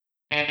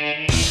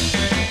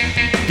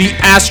The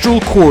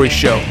Astral Quarry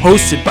Show,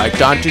 hosted by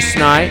Dante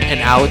Sinai and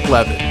Alec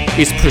Levin,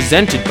 is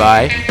presented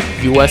by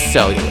US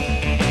Cellular.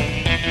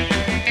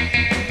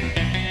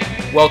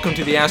 Welcome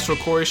to the Astral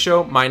Quarry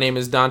Show. My name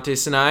is Dante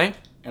Sinai.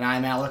 And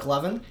I'm Alec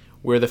Levin.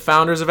 We're the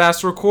founders of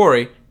Astral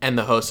Quarry and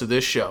the hosts of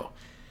this show.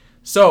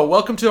 So,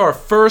 welcome to our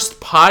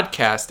first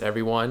podcast,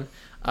 everyone.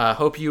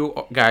 Hope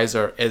you guys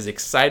are as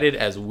excited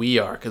as we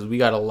are, because we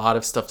got a lot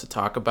of stuff to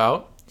talk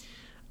about.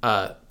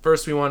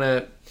 First, we want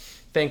to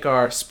thank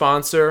our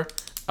sponsor,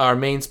 our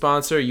main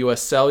sponsor,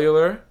 US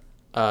Cellular.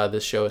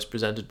 This show is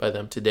presented by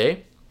them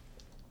today.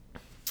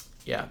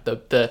 Yeah,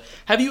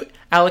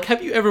 Alec,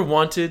 have you ever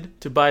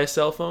wanted to buy a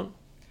cell phone?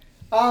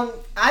 I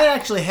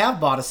actually have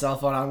bought a cell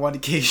phone on one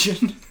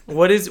occasion.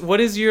 What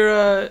is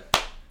your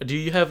do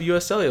you have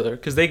US Cellular?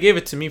 Because they gave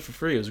it to me for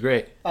free. It was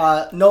great.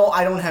 No,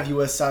 I don't have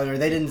US Cellular.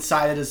 They didn't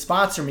decide to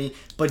sponsor me,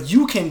 but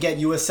you can get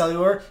US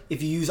Cellular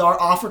if you use our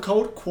offer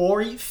code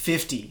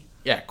Quarry50.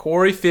 Yeah,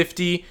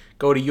 Quarry50.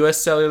 Go to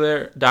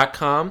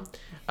uscellular.com.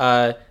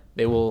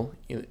 They will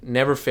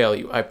never fail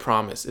you, I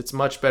promise. It's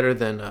much better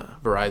than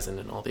Verizon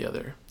and all the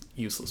other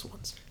useless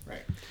ones.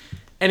 Right.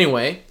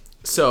 Anyway,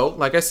 so,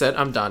 like I said,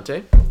 I'm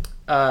Dante.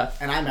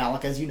 And I'm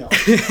Alec, as you know.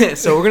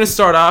 So we're going to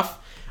start off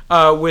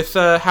with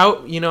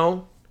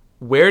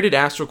where did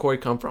Astral Quarry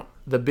come from?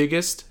 The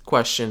biggest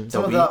question.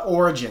 Some of the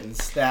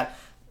origins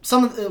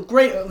some of the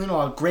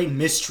a great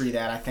mystery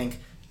that I think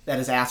that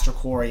is Astral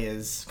Quarry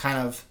is kind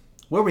of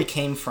where we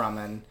came from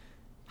and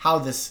how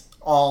this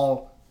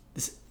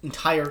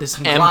empire,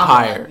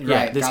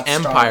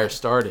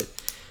 started.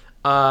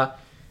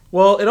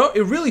 Well,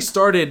 it really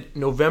started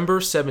November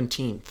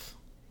 17th.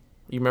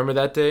 You remember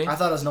that day? I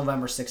thought it was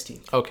November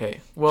 16th.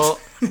 Okay. Well,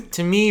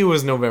 to me, it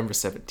was November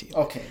 17th.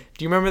 Okay.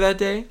 Do you remember that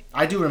day?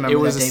 I do remember that day.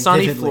 It was a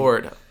sunny vividly.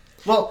 Florida.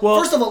 Well,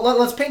 first of all,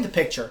 let's paint the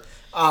picture.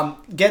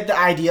 Get the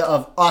idea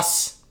of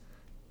us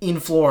in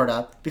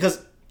Florida.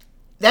 Because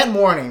that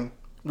morning,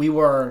 we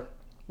were...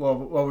 Well,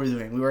 what were we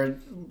doing? We were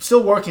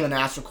still working on the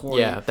Astral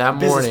Quarry that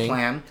business morning,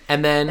 plan.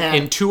 And then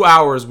in 2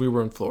 hours, we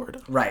were in Florida.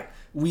 Right.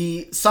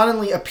 We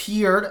suddenly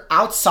appeared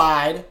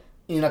outside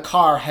in a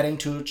car heading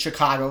to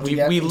Chicago.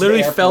 We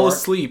literally fell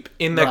asleep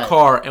in that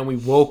car, and we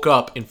woke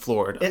up in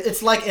Florida.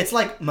 It's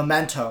like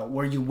Memento,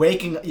 where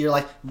you're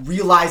like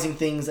realizing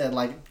things at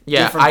like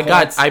different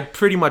points. I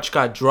pretty much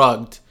got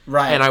drugged.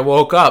 Right. And I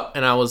woke up,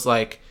 and I was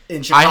like,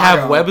 in Chicago. I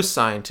have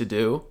WebAssign to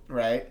do.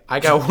 Right. I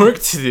got work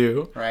to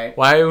do. Right.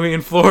 Why are we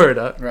in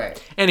Florida?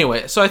 Right.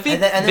 Anyway, so I think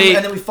and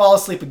then we fall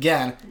asleep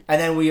again, and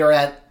then we are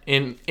at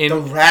in the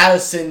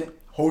Radisson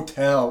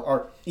Hotel,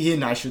 or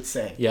Inn, I should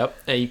say. Yep.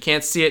 And you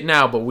can't see it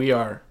now, but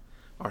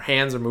our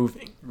hands are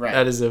moving. Right.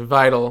 That is a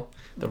vital.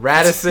 The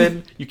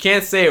Radisson. You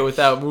can't say it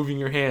without moving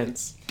your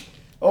hands.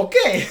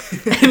 Okay.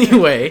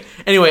 Anyway,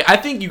 I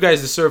think you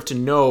guys deserve to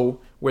know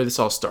where this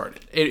all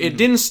started. It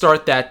didn't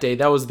start that day.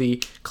 That was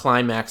the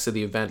climax of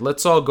the event.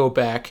 Let's all go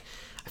back.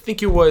 I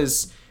think it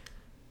was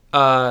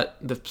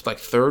the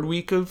third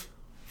week of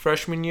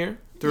freshman year.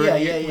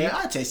 Yeah.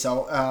 I'd say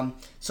so.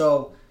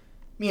 So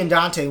me and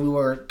Dante, we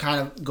were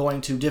kind of going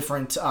to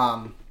different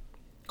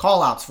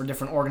call-outs for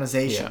different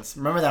organizations. Yeah.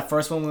 Remember that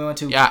first one we went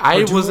to? Yeah,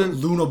 I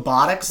wasn't...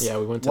 Lunobotics? Yeah,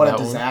 we went to that one.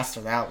 What a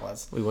disaster that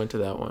was. We went to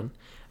that one.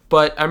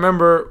 But I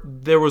remember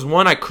there was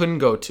one I couldn't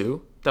go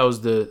to. That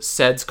was the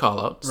SEDS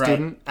call-out. Right.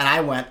 Student. And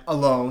I went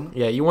alone.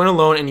 Yeah, you went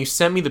alone, and you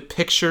sent me the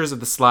pictures of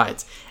the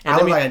slides. And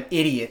I was like an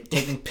idiot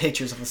taking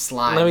pictures of the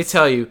slides. Let me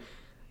tell you.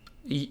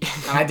 And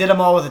I did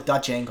them all with a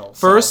Dutch angle.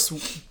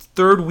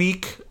 Third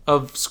week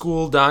of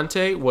school,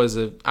 Dante,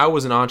 I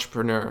was an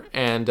entrepreneur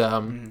and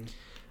an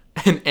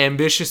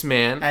ambitious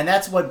man. And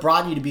that's what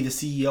brought you to be the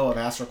CEO of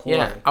Astral Quarry.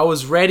 Yeah, I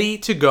was ready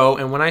to go,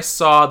 and when I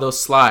saw those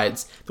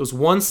slides, there was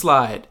one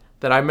slide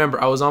that I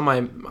remember. I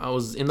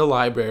was in the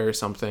library or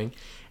something,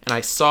 and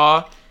I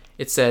saw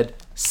it said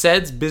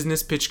SEDS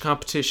Business Pitch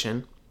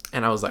Competition,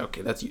 and I was like,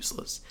 okay, that's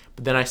useless.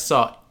 But then I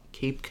saw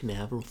Cape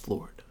Canaveral,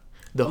 Florida,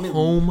 the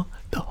home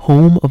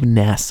of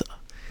NASA.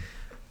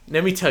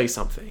 Let me tell you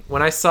something.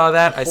 When I saw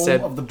that, I said,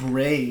 home of the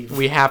brave.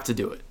 We have to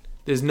do it.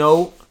 There's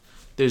no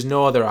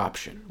other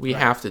option. We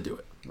have to do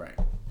it. Right.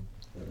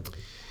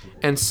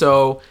 And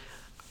so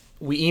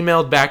we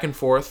emailed back and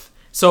forth.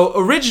 So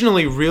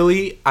originally,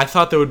 really, I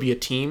thought there would be a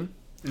team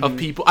of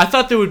people. I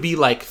thought there would be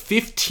like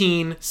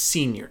 15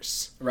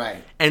 seniors.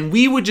 Right. And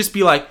we would just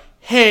be like,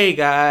 hey,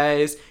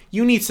 guys,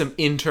 you need some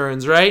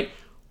interns, right?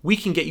 We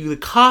can get you the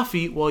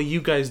coffee while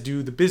you guys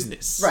do the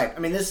business. Right. I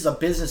mean, this is a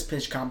business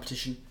pitch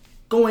competition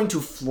going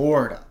to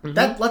Florida.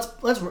 Mm-hmm.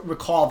 Let's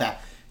recall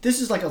that.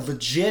 This is like a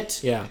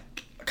legit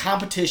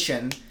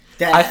competition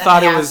that I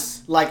thought it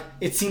was like,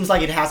 it seems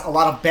like it has a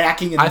lot of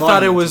backing and money. I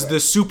thought it was the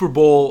Super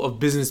Bowl of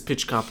business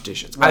pitch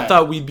competitions. Right. I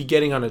thought we'd be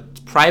getting on a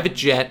private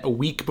jet a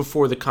week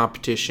before the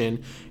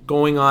competition,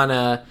 going on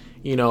a,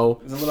 it was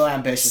a little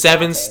ambitious,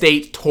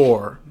 7-state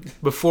tour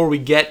before we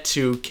get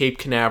to Cape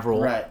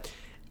Canaveral. Right.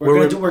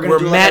 We're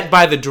met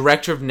by the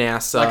director of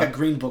NASA. Like a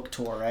Green Book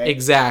tour, right?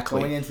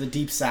 Exactly. Going into the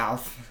deep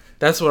south.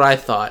 That's what I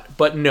thought.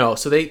 But no.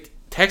 So they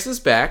texted us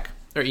back,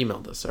 or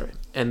emailed us, sorry.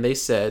 And they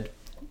said,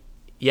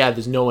 yeah,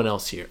 there's no one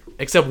else here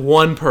except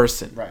one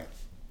person. Right.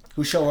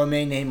 Who shall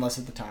remain nameless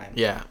at the time.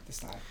 Yeah. This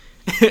time.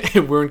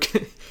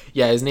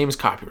 His name is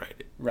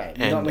copyrighted. Right.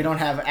 And We don't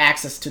have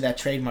access to that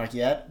trademark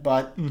yet,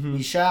 but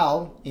we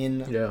shall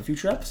in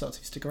future episodes.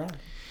 So stick around.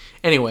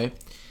 Anyway,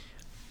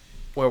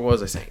 where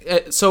was I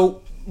saying?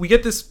 So we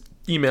get this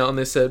email and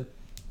they said,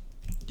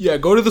 yeah,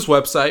 go to this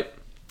website.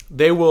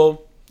 They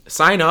will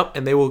sign up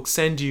and they will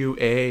send you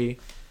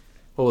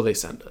what will they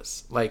send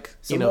us? Like,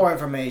 more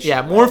information.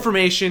 Yeah, more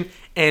information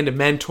and a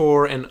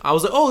mentor. And I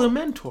was like, oh, a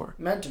mentor.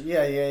 Mentor.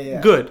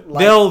 Yeah. Good.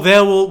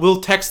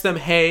 We'll text them,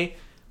 hey,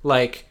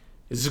 like,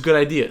 is this a good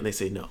idea? And they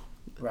say no.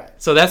 Right.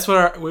 So that's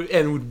what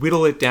and we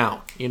whittle it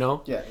down,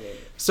 Yeah.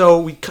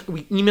 So we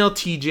email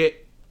TJ.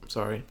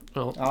 Sorry.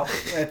 Oh,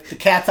 the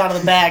cat's out of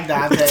the bag,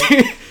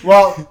 Dante.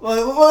 well,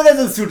 that's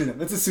a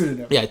pseudonym. It's a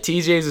pseudonym. Yeah,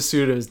 TJ is a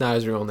pseudonym. It's not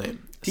his real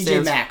name.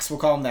 TJ Maxx. We'll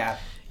call him that.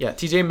 Yeah,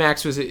 TJ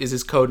Maxx is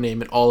his code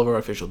name in all of our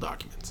official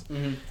documents.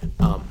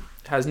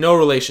 Has no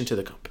relation to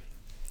the company.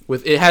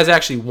 It has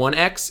actually one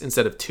X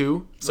instead of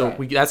two, so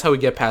that's how we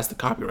get past the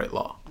copyright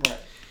law. Right.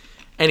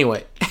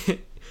 Anyway,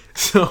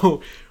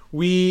 so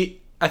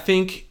I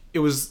think it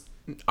was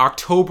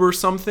October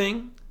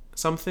something,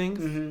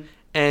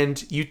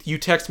 and you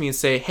text me and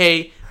say,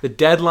 hey, the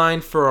deadline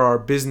for our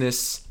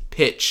business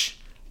pitch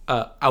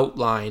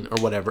outline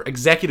or whatever,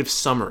 executive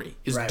summary,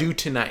 is due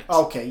tonight.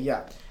 Okay,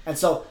 yeah. And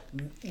so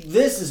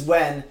this is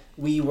when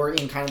we were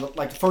in kind of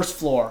like the first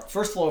floor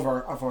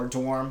of our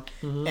dorm,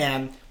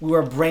 and we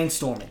were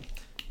brainstorming.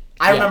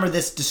 I remember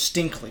this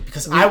distinctly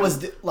because I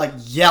was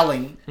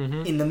yelling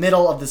in the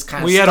middle of this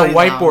kind of. We had a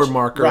whiteboard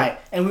marker, right?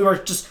 And we were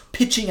just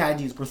pitching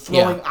ideas. We're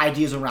throwing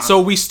ideas around.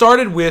 So we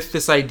started with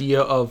this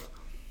idea of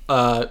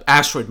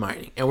asteroid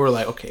mining, and we're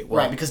like, okay, well,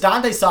 right, because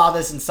Dante saw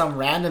this in some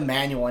random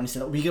manual, and he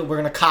said we're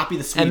going to copy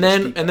the Swedish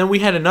people. And then we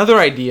had another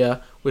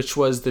idea, which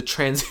was the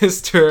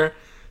transistor.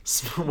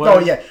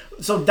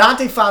 So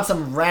Dante found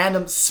some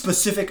random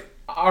specific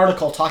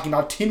article talking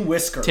about tin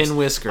whiskers.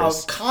 A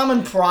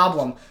common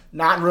problem,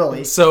 not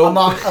really,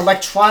 among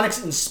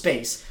electronics in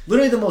space.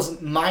 Literally the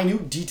most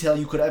minute detail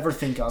you could ever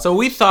think of. So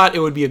we thought it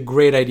would be a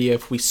great idea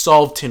if we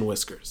solved tin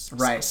whiskers.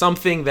 Right.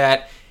 Something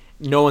that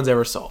no one's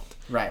ever solved.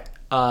 Right.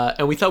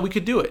 And we thought we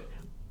could do it.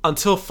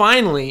 Until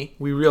finally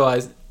we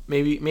realized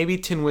maybe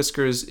tin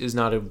whiskers is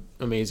not an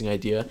amazing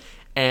idea.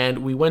 And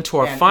we went to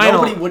our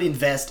final... Nobody would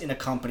invest in a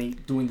company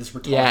doing this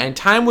retarded. Yeah, and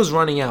time was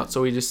running out,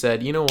 so we just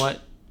said, you know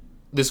what?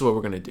 This is what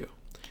we're going to do.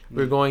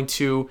 We're going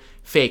to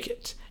fake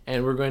it.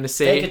 And we're going to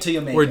say fake it till you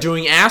make we're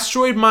doing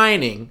asteroid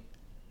mining,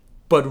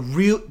 but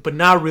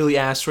not really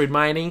asteroid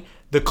mining.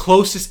 The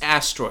closest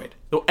asteroid.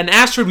 An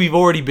asteroid we've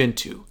already been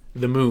to.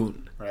 The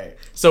moon. Right.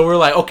 So we're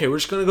like, okay, we're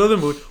just going to go to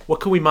the moon. What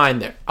can we mine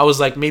there? I was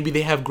like, maybe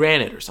they have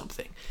granite or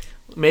something.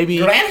 Maybe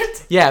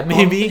granite? Yeah,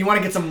 maybe you want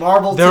to get some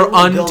marble. They're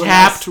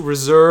untapped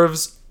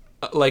reserves.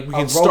 Like we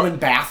can Roman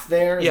bath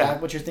there. Is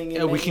that what you're thinking?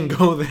 Yeah, we can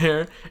go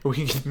there. And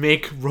we can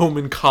make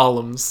Roman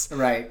columns.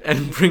 Right.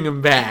 And bring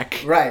them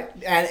back. Right,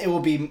 and it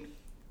will be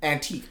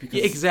antique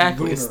because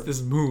it's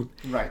this moon.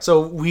 Right.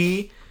 So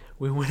we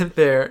went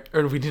there,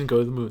 or we didn't go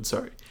to the moon.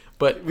 Sorry,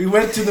 but we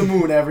went to the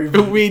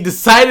moon. We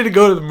decided to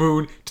go to the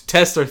moon to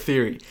test our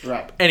theory.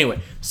 Right.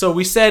 Anyway, so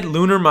we said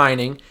lunar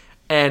mining,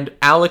 and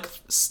Alec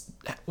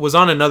was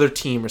on another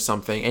team or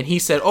something, and he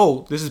said,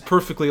 "Oh, this is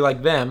perfectly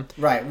like them."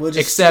 Right. We'll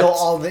just steal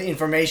all the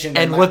information.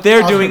 And what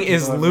they're doing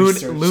is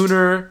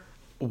lunar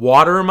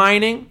water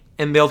mining,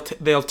 and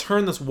they'll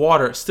turn this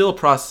water. Still a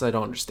process I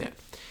don't understand.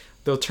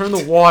 They'll turn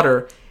the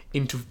water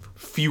into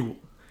fuel.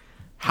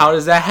 How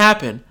does that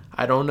happen?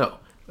 I don't know.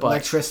 But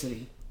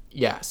electricity.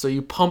 Yeah. So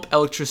you pump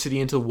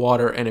electricity into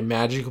water, and it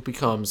magically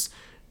becomes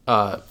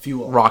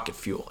fuel, rocket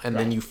fuel, and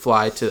then you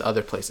fly to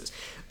other places.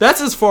 That's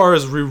as far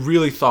as we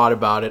really thought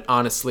about it,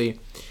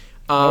 honestly.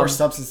 More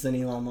substance than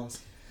Elon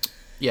Musk.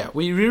 Yeah,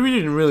 we really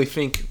didn't really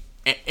think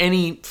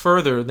any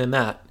further than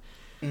that.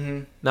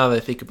 Mm-hmm. Now that I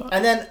think about it.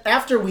 And then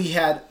after we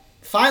had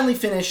finally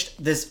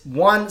finished this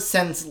one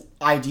sentence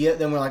idea,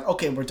 then we're like,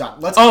 okay, we're done.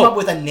 Let's come up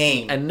with a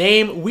name.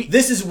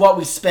 This is what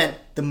we spent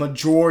the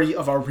majority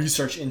of our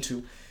research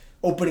into,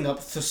 opening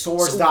up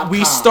thesaurus.com.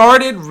 We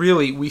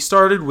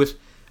started with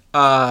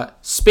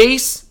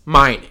space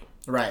mining.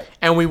 Right.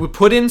 And we would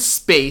put in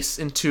space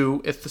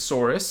into a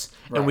thesaurus,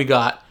 and we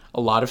got a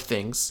lot of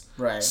things,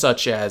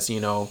 such as,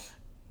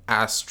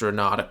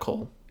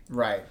 astronautical.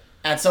 Right.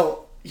 And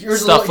so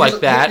here's stuff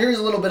that. Here's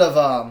a little bit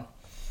of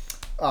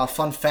a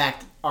fun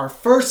fact. Our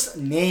first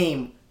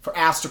name for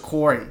Astral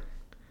Quarry.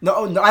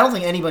 No, I don't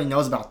think anybody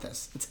knows about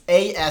this. It's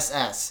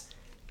ASS.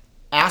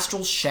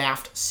 Astral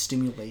Shaft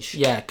Stimulation.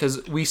 Yeah,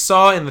 because we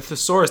saw in the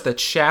thesaurus that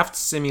shaft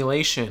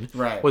simulation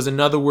was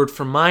another word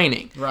for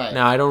mining. Right.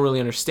 Now, I don't really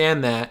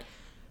understand that,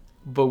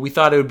 but we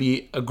thought it would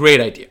be a great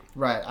idea.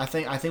 Right. I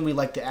think we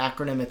liked the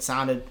acronym. It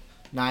sounded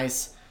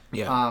nice.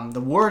 Yeah.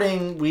 The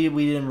wording we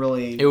didn't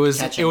really. It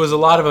was a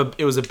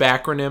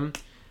backronym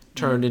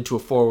turned into a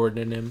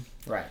forwardonym.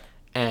 Right.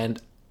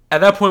 And at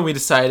that point we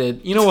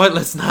decided, you know what?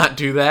 Let's not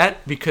do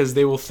that because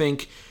they will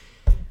think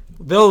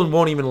they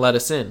won't even let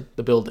us in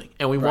the building,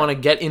 and we want to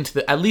get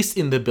into at least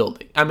in the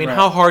building. I mean,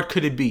 how hard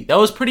could it be? That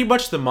was pretty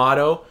much the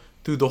motto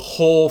through the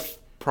whole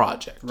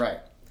project. Right.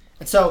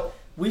 And so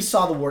we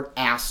saw the word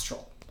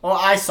astral. Well,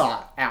 I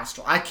saw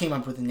astral. I came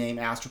up with the name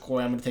Astral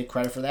Quarry. I'm going to take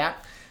credit for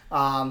that.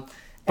 But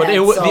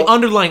the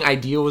underlying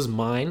idea was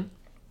mine.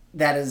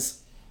 That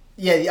is,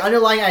 the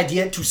underlying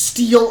idea to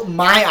steal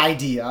my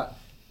idea.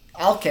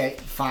 Okay,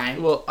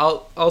 fine.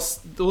 Well,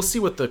 we'll see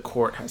what the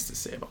court has to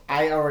say about it.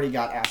 I already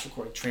got Astral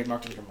Quarry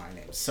trademarked under my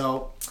name.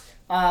 So,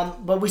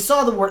 but we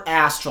saw the word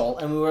astral,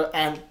 and we were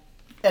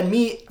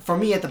for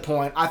me at the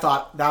point, I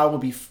thought that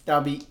would be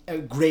a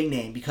great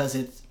name because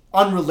it's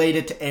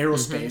unrelated to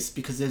aerospace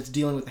because it's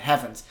dealing with the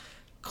heavens.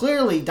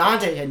 Clearly,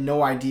 Dante had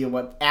no idea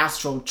what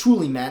astral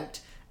truly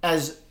meant,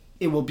 as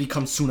it will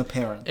become soon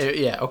apparent.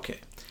 Okay.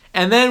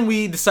 And then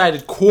we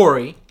decided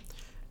quarry.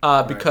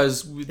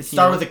 Because it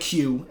started with a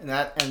Q, and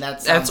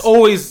that's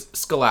always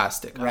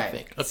scholastic. Right. I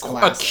think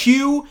a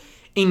Q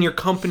in your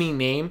company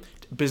name.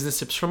 Business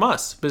tips from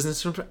us.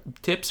 Business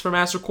tips from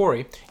Astral Quarry.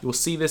 You will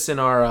see this in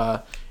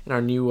our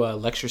new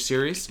lecture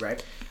series.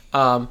 Right.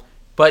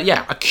 But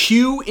yeah, a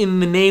Q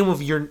in the name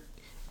of your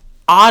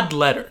odd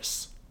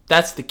letters.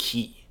 That's the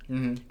key.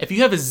 Mm-hmm. If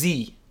you have a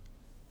Z,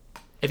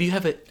 if you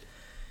have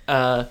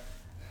a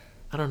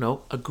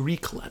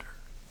Greek letter,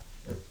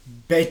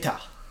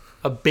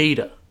 a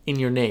beta. In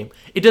your name.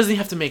 It doesn't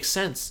have to make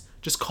sense.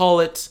 Just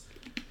call it,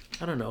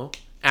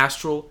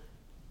 Astral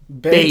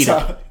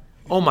Beta.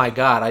 Oh my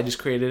God, I just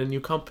created a new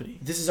company.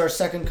 This is our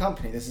second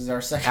company.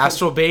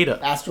 Astral Beta.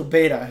 Astral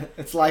Beta.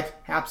 It's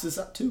like Haps is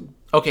up too.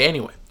 Okay,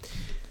 anyway.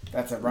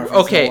 That's a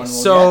reference. Okay,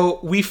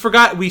 so we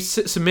forgot, we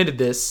submitted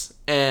this,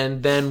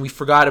 and then we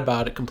forgot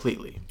about it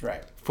completely.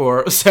 Right.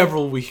 For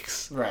several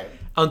weeks. Right.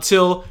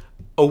 Until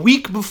a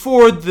week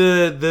before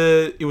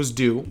it was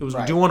due. It was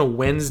due on a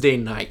Wednesday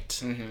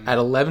night at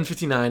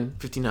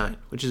 11:59,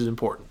 which is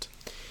important.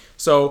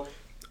 So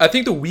I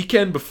think the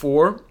weekend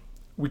before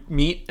we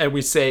meet and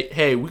we say,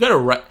 hey, we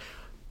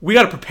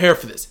gotta prepare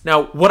for this.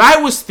 Now, what I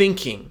was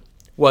thinking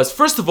was,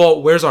 first of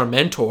all, where's our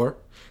mentor?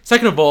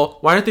 Second of all,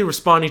 why aren't they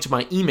responding to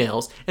my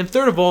emails? And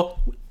third of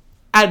all,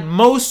 at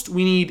most,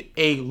 we need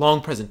a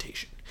long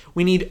presentation.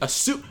 We need a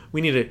suit.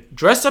 We need to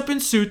dress up in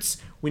suits.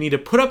 We need to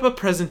put up a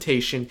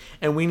presentation,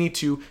 and we need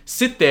to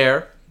sit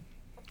there,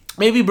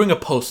 maybe bring a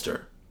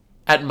poster,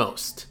 at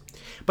most.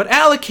 But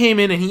Alec came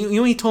in, and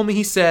he told me,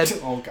 he said,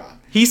 oh God.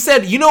 He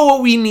said, you know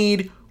what we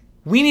need?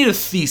 We need a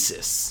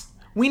thesis.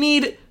 We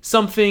need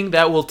something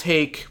that will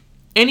take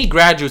any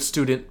graduate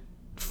student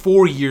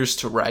 4 years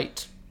to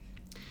write.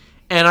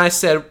 And I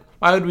said,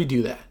 why would we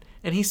do that?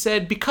 And he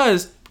said,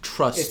 because,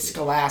 trust me. It's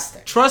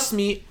scholastic. Trust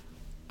me,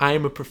 I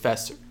am a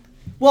professor.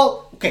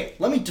 Well, okay,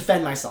 let me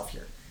defend myself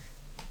here.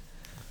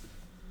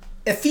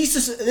 A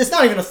thesis, it's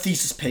not even a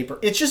thesis paper.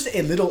 It's just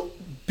a little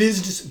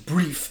business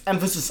brief,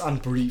 emphasis on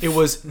brief. It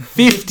was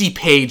 50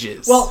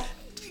 pages. Well,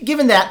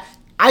 given that,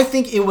 I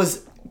think it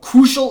was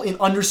crucial in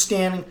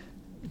understanding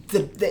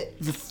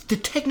the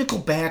technical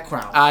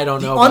background. I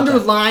don't know. The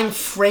underlying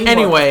framework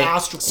of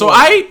Astral Quarry. So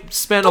I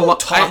spent a lot.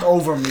 Talk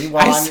over me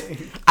while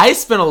I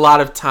spent a lot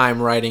of time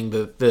writing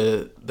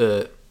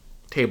the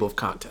table of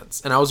contents,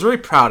 and I was very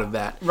proud of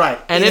that. Right,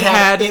 and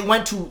it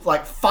went to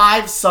like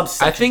 5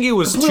 subsections. I think it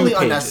was completely 2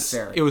 pages.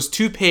 Unnecessary. It was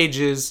 2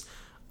 pages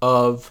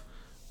of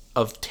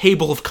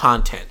table of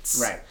contents.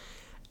 Right,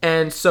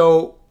 and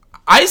so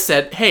I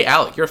said, "Hey,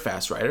 Alec, you're a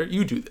fast writer.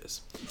 You do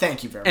this."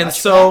 Thank you very much. And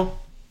so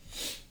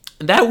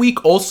that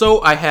week also,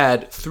 I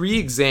had 3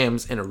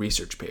 exams and a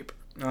research paper.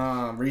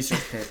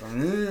 Research paper.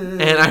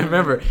 And I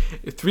remember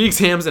 3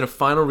 exams and a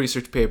final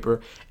research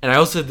paper, and I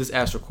also had this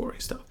Astral Quarry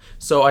stuff.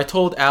 So I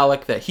told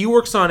Alec that he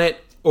works on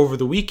it over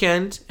the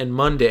weekend and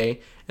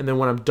Monday, and then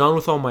when I'm done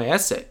with all my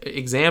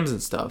exams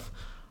and stuff,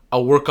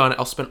 I'll work on it.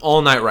 I'll spend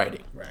all night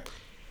writing. Right.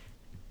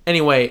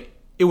 Anyway,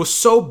 it was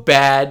so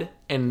bad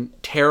and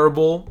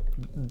terrible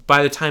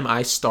by the time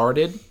I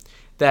started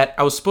that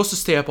I was supposed to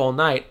stay up all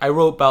night. I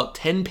wrote about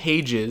 10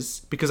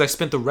 pages because I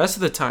spent the rest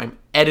of the time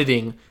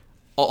editing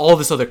all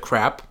this other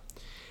crap.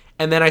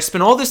 And then I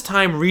spent all this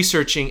time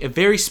researching a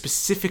very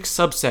specific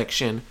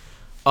subsection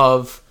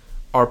of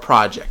our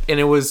project.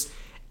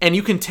 And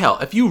you can tell,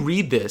 if you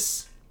read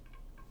this,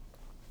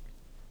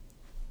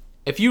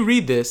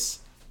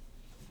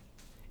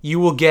 you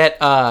will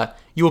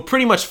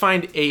pretty much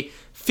find a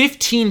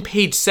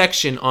 15-page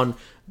section on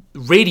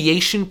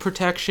radiation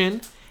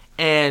protection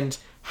and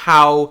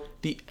how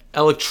the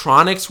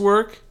electronics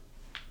work.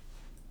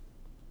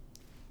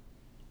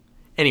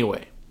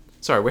 Anyway,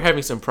 sorry, we're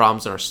having some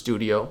problems in our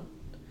studio.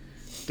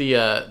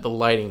 The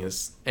lighting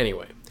is...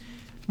 Anyway.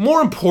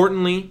 More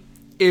importantly,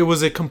 it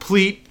was a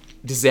complete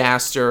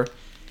disaster.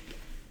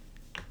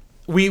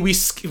 We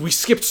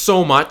skipped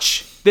so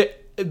much.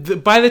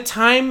 By the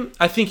time,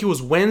 I think it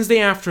was Wednesday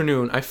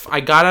afternoon, I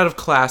got out of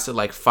class at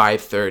like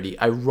 5:30.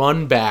 I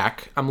run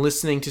back. I'm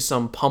listening to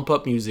some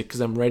pump-up music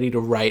because I'm ready to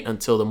write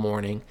until the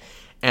morning.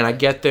 And I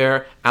get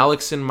there.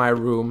 Alex in my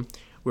room.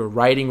 We're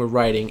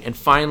writing, and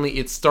finally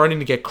it's starting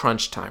to get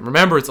crunch time.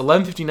 Remember, it's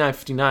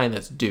 11:59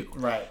 that's due.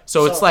 Right.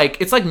 So it's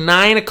like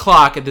 9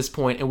 o'clock at this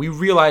point, and we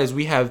realize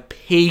we have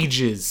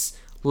pages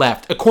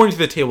left according to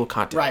the table of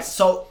contents. Right.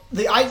 So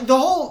the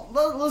whole,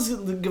 let's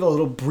give a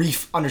little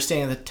brief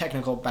understanding of the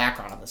technical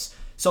background of this.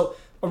 So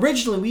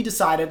originally we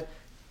decided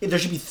there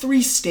should be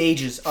 3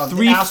 stages of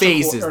three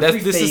phases.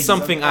 This is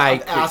something the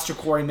Astral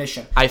Quarry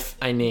mission.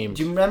 I named.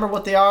 Do you remember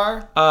what they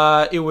are?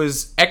 It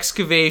was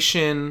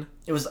excavation.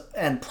 It was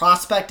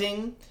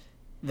prospecting,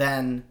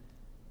 then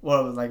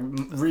what was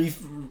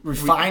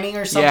refining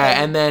or something.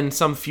 Yeah, and then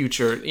some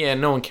future. Yeah,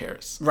 no one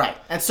cares. Right.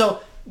 And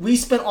so we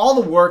spent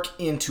all the work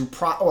into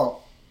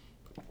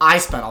I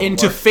spent all the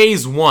into work.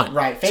 phase 1.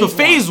 Right.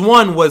 Phase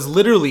 1 was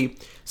literally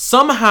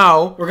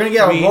somehow we're gonna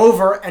get a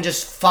rover and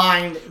just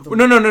find.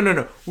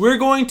 No. We're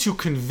going to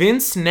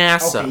convince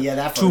NASA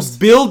to first.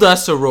 build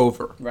us a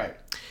rover. Right.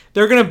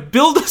 They're gonna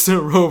build us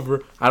a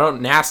rover. I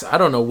don't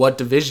know what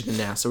division in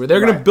NASA. They're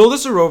gonna build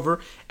us a rover,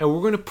 and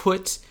we're gonna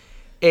put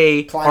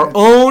our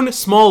own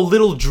small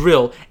little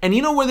drill. And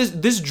you know where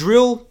this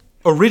drill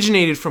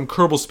originated from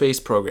Kerbal Space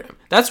Program.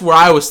 That's where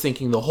I was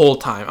thinking the whole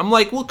time. I'm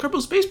like, well,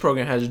 Kerbal Space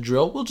Program has a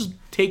drill. We'll just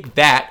take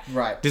that.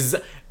 Right.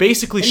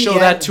 Basically show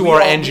that to our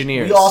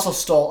engineers. We also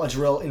stole a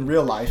drill in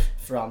real life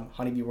from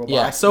Honeybee Robotics.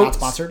 Yeah, so not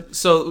sponsored.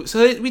 So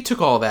we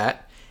took all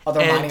that.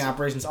 Other mining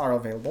operations are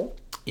available.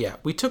 Yeah,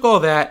 we took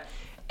all that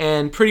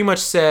and pretty much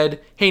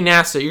said, hey,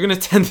 NASA, you're going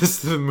to send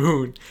this to the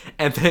moon,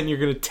 and then you're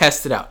going to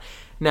test it out.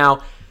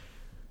 Now,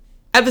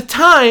 at the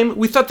time,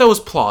 we thought that was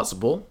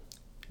plausible.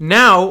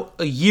 Now,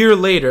 a year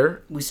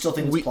later, we still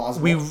think it's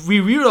plausible.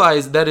 We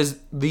realize that is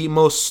the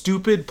most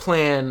stupid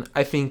plan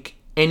I think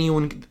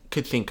anyone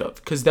could think of,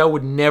 because that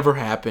would never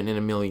happen in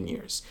a million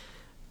years.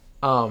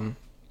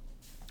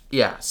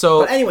 Yeah.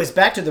 So, but anyways,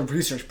 back to the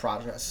research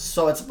process.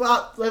 So it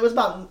was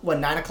about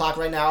 9 o'clock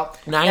right now.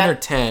 9 or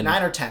 10.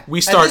 9 or 10. We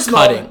start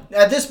cutting.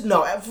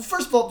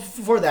 First of all,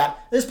 before that,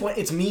 at this point,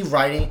 it's me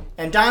writing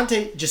and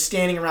Dante just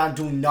standing around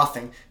doing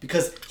nothing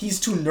because he's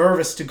too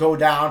nervous to go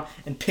down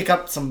and pick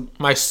up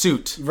my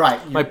suit.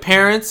 Right. My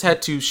parents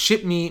had to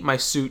ship me my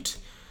suit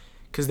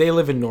because they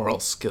live in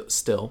Norrell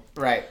still.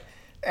 Right.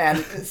 And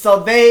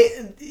so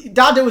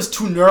Dante was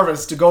too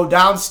nervous to go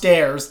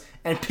downstairs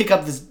and pick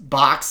up this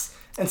box.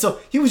 And so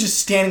he was just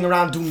standing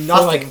around doing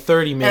nothing. For like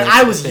 30 minutes. And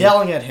I was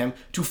yelling at him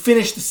to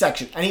finish the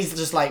section. And he's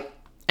just like,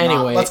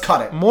 anyway, let's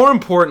cut it. More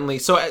importantly,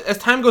 so as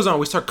time goes on,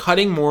 we start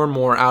cutting more and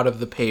more out of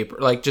the paper.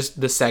 Like just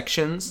the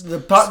sections. The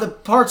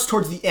parts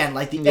towards the end,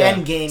 like the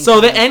end game. So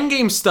the end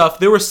game stuff,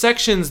 there were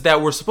sections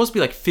that were supposed to be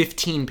like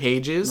 15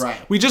 pages. Right.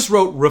 We just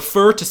wrote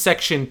refer to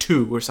section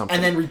 2 or something.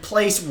 And then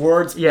replace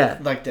words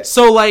like this.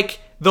 So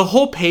like the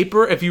whole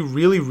paper, if you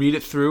really read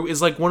it through,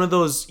 is like one of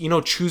those,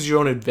 choose your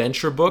own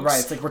adventure books. Right,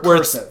 it's like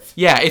recursive.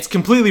 It's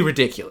completely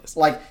ridiculous.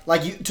 Like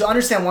you to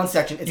understand one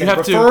section, it's like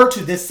refer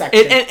to this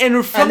section.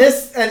 And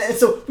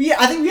so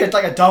I think we had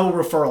like a double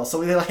referral. So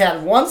we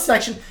had one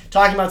section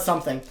talking about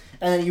something,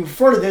 and then you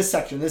refer to this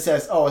section. This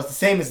says, oh, it's the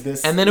same as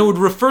this. And then it would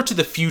refer to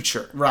the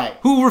future. Right.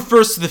 Who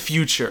refers to the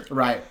future?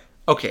 Right.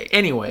 Okay,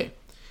 anyway.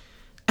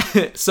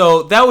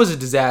 So that was a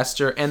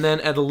disaster. And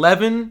then at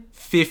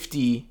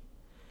 11:50...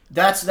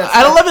 At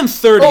 11:30.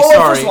 Sorry.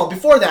 First of all,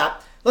 before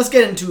that, let's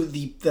get into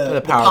the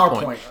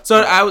PowerPoint.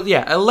 So at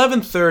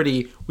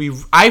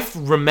 11:30, I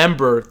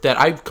remember that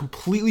I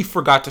completely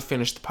forgot to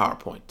finish the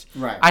PowerPoint.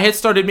 Right. I had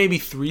started maybe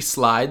 3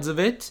 slides of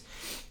it,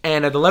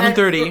 and at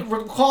 11:30,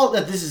 recall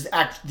that this is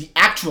the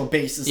actual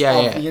basis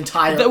of the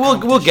entire.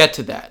 We'll get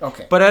to that.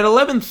 Okay. But at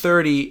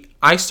 11:30,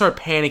 I start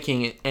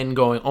panicking and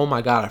going, "Oh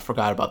my god, I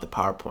forgot about the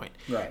PowerPoint."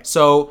 Right.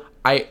 So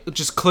I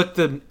just click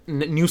the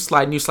new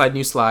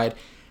slide.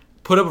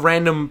 Put up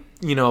random,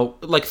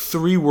 like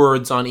 3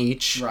 words on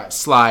each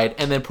slide,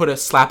 and then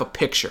slap a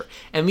picture.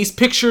 And these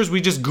pictures we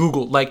just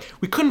Googled. Like,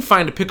 we couldn't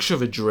find a picture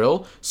of a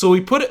drill, so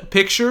we put a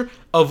picture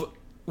of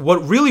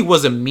what really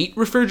was a meat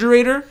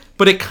refrigerator,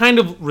 but it kind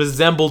of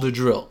resembled a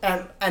drill.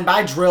 And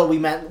by drill we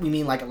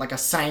mean like a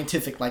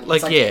scientific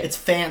it's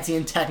fancy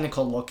and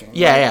technical looking.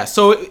 Yeah.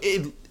 So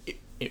it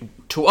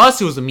to us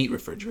it was a meat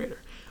refrigerator,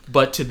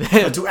 but to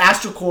them, to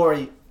Astral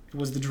Quarry, it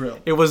was the drill.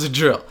 It was a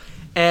drill.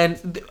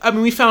 And,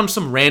 we found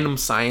some random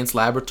science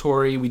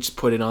laboratory. We just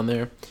put it on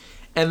there.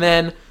 And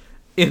then,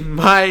 in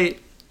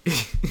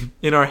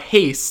our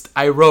haste,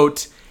 I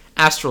wrote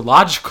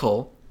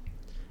astrological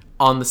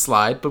on the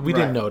slide, but we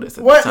didn't notice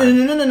at the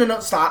time. No,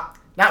 stop.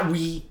 Not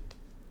we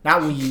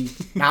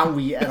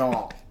at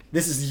all.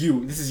 This is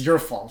you. This is your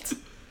fault.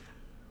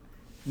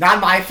 Not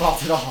my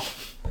fault at all.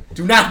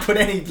 Do not put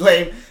any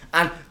blame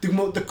on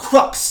the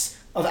crux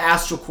of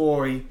Astral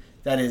Quarry,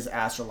 that is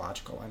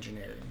astrological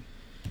engineering.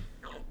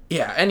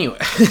 Yeah, anyway.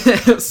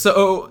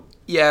 So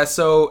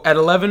at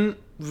 11,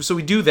 so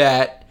we do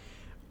that.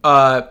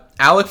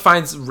 Alec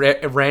finds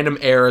random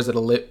errors at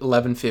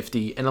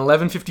 11:50, and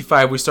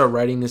 11:55 we start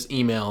writing this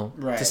email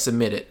to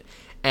submit it.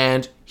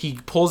 And he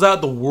pulls out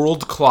the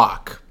world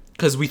clock,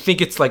 because we think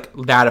it's like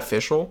that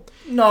official.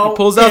 No, he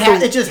pulls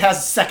out it just has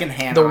a second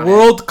hand the on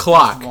world it.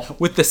 clock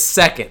with the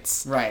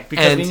seconds. Right,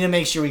 because we need to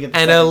make sure we get the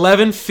And at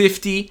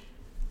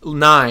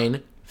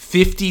 11:59,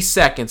 50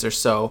 seconds or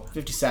so.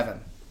 57.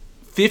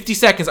 50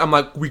 seconds, I'm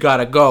like, we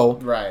gotta go.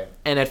 Right.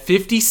 And at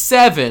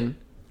 57,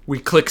 we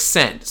click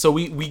send. So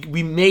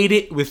we made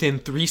it within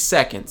 3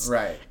 seconds.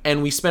 Right.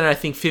 And we spent, I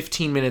think,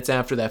 15 minutes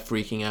after that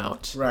freaking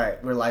out.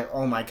 Right. We're like,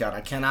 oh my god,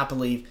 I cannot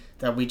believe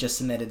that we just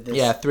submitted this.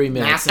 Yeah, 3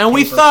 minutes. Massive And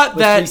we paper thought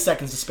with that 3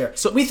 seconds to spare.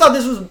 So we thought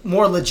this was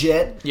more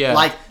legit. Yeah.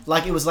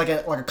 Like it was like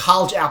a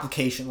college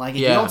application. Like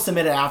if you don't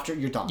submit it after,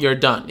 you're done. You're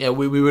done. Yeah,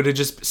 we would have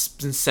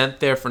just been sent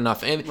there for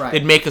nothing. Right.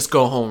 It'd make us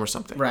go home or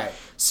something. Right.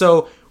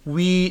 So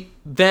we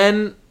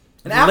then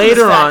And after later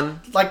this fact,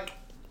 on, like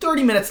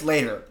 30 minutes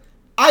later,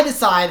 I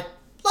decide,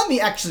 let me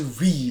actually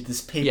read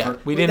this paper. Yeah,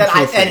 we didn't that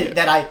I proofread edit.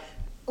 it.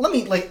 Let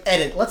me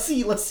edit. Let's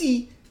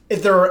see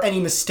if there are any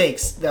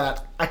mistakes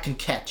that I can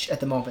catch at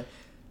the moment.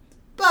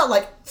 About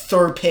like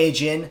third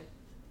page in,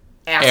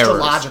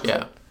 astrological.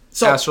 Errors, yeah.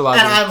 So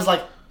Astrological. and I was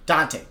like,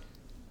 Dante,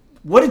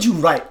 what did you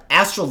write?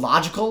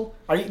 Astrological?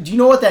 Do you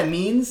know what that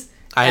means?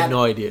 I had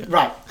no idea.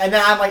 Right, and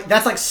then I'm like,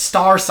 that's like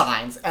star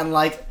signs, and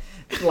like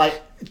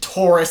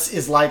Taurus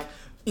is like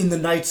in the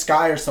night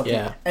sky or something.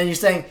 Yeah. And you're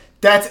saying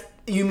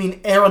you mean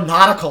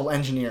aeronautical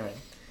engineering.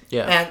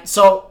 Yeah. And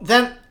so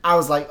then I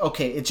was like,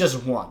 okay, it's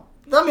just one.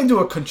 Let me do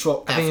a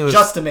control F think it was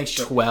just to make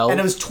sure. 12. And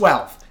it was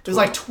 12. It was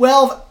like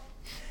 12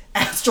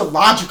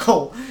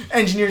 astrological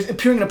engineers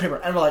appearing in a paper.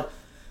 And we're like,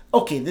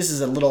 okay, this is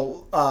a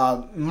little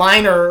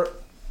minor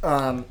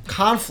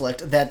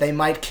conflict that they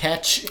might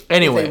catch if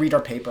they read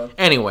our paper.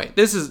 Anyway,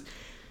 this is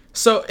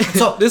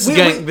this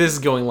is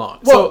going long.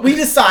 Well, So we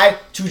decide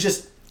to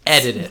just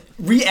edit it,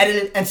 re-edit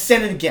it, and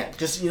send it again.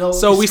 Just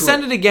So we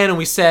sent it again, and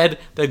we said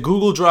that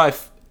Google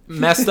Drive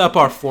messed up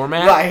our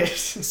format. Right.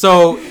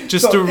 So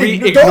just to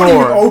ignore. Don't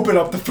even open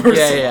up the first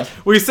one. Yeah.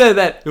 We said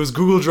that it was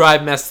Google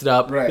Drive messed it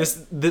up. Right.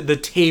 The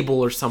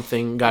table or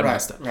something got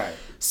messed up. Right.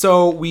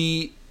 So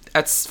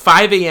at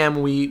 5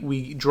 a.m.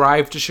 we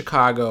drive to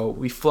Chicago.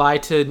 We fly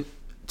to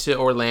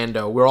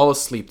Orlando. We're all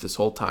asleep this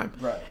whole time.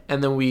 Right.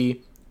 And then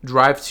we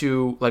drive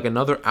to like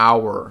another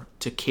hour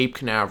to Cape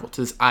Canaveral,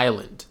 to this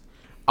island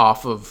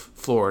off of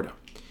Florida.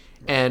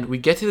 And we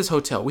get to this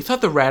hotel. We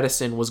thought the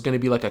Radisson was going to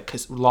be like a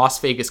Las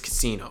Vegas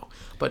casino,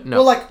 but no.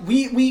 Well, like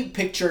we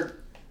pictured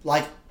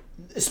like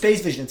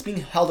Space Vision. It's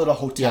being held at a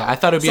hotel. Yeah, I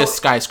thought it'd be a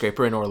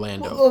skyscraper in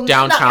Orlando,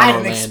 downtown I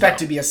Orlando. didn't expect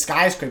to be a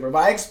skyscraper, but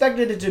I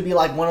expected it to be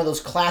like one of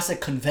those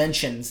classic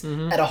conventions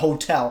at a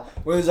hotel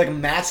where there's like a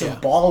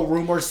massive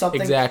ballroom or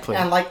something. Exactly.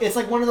 And like it's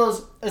like one of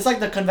those. It's like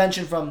the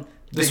convention from.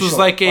 This Big was Short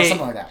like or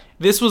something like that.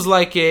 This was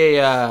like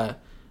a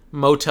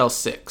Motel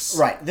 6.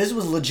 Right. This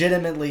was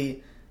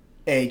legitimately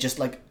just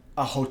like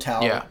a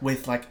hotel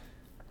with like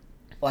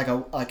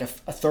a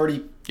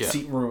 30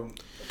 seat room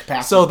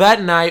capacity. So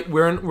that night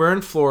we're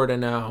in Florida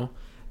now.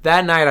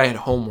 That night I had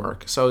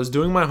homework, so I was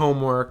doing my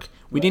homework.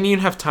 We didn't even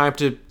have time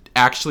to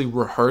actually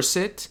rehearse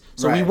it,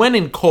 so we went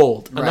in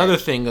cold. Another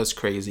thing that's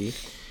crazy.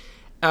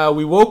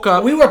 We woke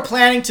up. We were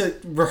planning to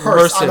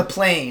rehearse on the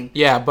plane.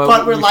 Yeah,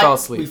 but we fell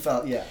asleep.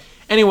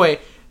 Anyway,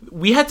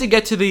 we had to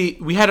get to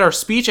we had our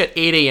speech at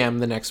 8 a.m.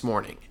 the next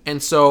morning.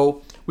 And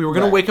so we were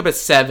going to wake up at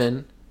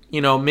 7,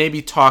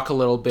 maybe talk a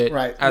little bit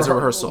as a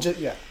rehearsal.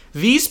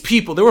 These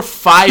people, there were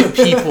 5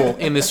 people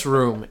in this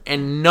room,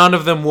 and none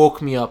of them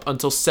woke me up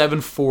until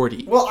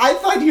 7:40. Well, I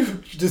thought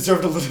you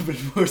deserved a little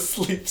bit more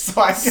sleep,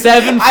 so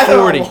 7:40. I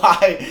don't know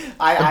why.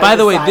 By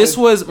the way,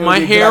 my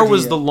hair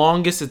was the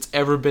longest it's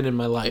ever been in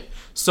my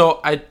life. So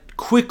I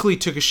quickly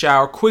took a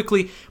shower,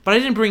 but I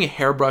didn't bring a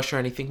hairbrush or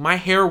anything. My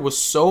hair was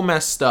so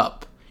messed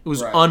up. It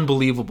was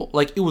unbelievable.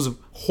 Like, it was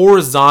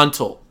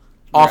horizontal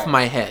off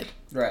my head.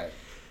 Right.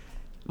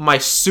 My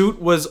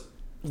suit was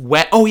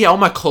wet. Oh, yeah, all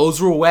my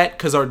clothes were wet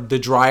because the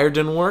dryer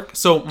didn't work.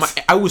 So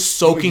I was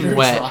soaking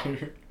wet.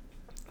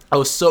 I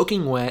was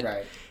soaking wet.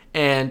 Right.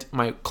 And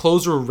my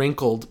clothes were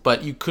wrinkled,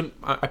 but you couldn't...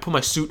 I put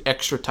my suit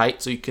extra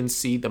tight so you can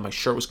see that my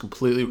shirt was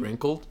completely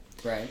wrinkled.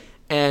 Right.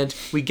 And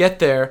we get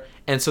there,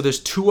 and so there's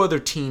 2 other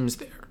teams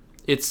there.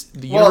 It's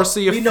the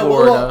University of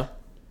Florida.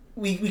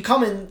 We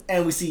come in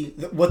and we see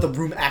what the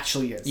room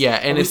actually is. Yeah,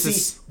 and it's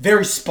this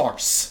very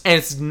sparse. And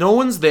it's no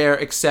one's there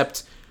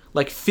except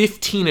like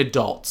 15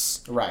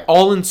 adults. Right.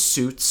 All in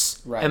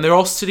suits. Right. And they're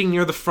all sitting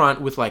near the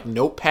front with like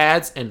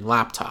notepads and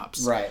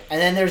laptops. Right.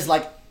 And then there's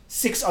like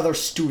 6 other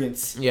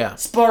students. Yeah.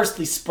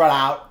 Sparsely spread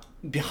out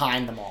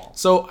behind them all.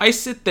 So we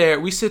sit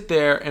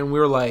there and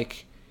we're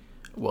like,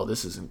 well,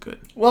 this isn't good.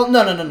 Well,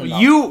 no.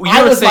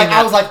 I was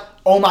like,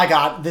 oh my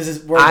god,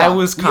 we're done. I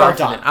was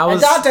confident.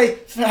 And Dante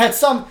had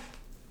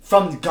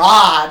from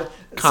God,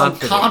 some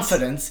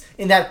confidence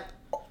in that,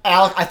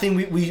 Alec, I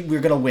think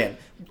we're going to win.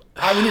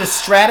 We need a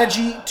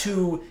strategy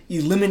to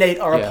eliminate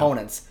our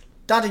opponents.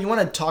 Dante, you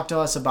want to talk to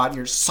us about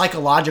your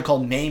psychological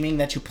maiming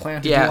that you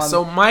plan to do on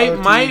so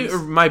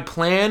my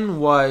plan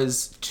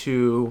was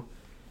to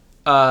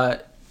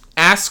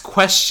ask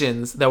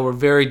questions that were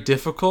very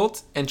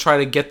difficult and try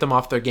to get them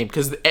off their game.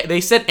 Because they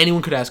said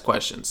anyone could ask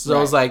questions. So I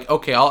was like,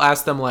 okay, I'll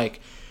ask them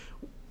like,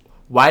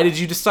 why did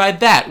you decide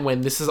that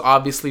when this is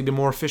obviously the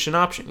more efficient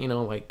option?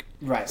 Like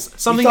right.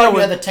 Something you thought that you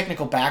was had the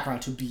technical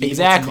background to be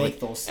exactly able to make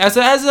those. As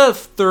a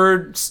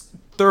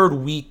third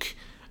week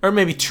or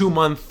maybe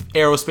 2-month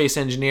aerospace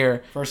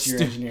engineer, first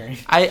year engineering.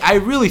 I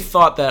really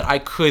thought that I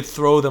could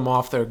throw them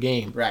off their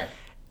game. Right.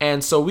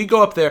 And so we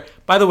go up there.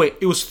 By the way,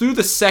 it was through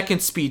the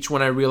second speech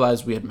when I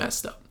realized we had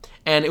messed up.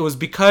 And it was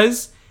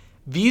because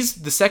the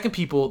second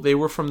people, they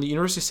were from the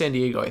University of San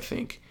Diego, I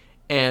think.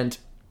 And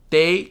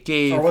they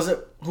gave... Or was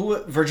it...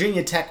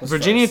 Virginia Tech was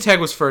Virginia first. Tech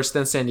was first,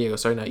 then San Diego.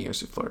 Sorry, not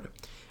University of Florida.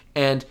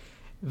 And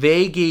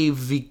they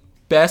gave the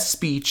best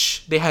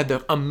speech. They had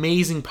the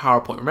amazing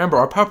PowerPoint. Remember,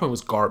 our PowerPoint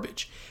was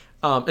garbage.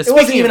 It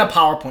wasn't even a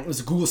PowerPoint. It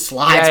was a Google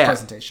Slides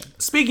presentation.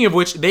 Speaking of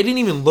which, they didn't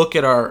even look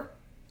at our...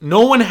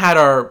 No one had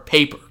our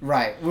paper.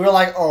 Right. We were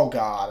like, oh,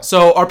 God.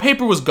 So our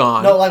paper was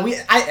gone. No, like,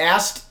 I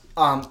asked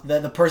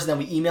the person that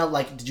we emailed,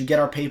 like, did you get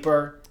our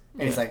paper?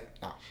 And he's like,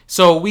 no.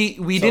 So we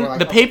didn't... Like,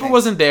 the paper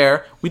wasn't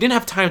there. We didn't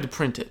have time to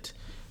print it.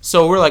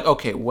 So we're like,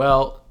 okay,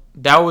 well,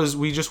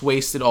 we just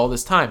wasted all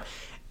this time.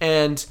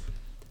 And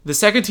the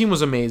second team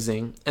was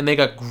amazing, and they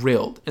got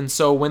grilled. And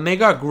so when they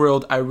got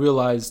grilled, I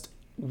realized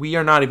we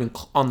are not even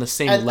on the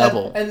same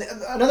level. And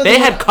another they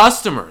thing had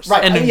customers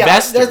and investors.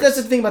 investors. That's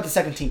the thing about the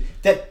second team,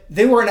 that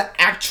they were an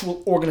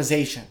actual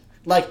organization.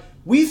 Like,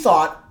 we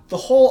thought the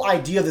whole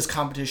idea of this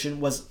competition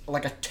was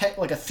like a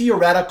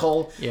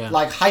theoretical,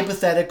 like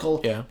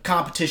hypothetical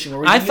competition.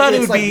 Where I thought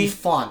it would be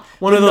fun.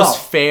 One of those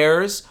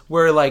fairs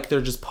where like they're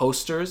just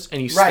posters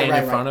and you stand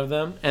in front of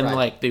them and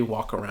like they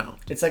walk around.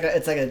 It's like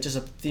just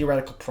a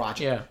theoretical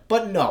project. Yeah.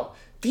 But no,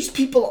 these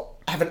people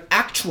have an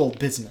actual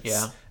business.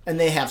 Yeah. And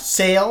they have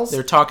sales.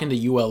 They're talking to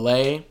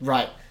ULA.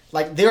 Right.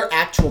 Like, they're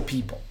actual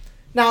people.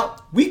 Now,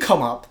 we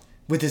come up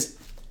with this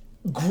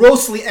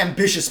grossly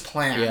ambitious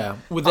plan. Yeah.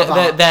 With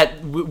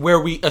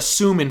where we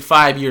assume in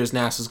 5 years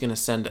NASA's going to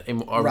send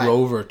a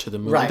rover to the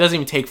moon. Right. It doesn't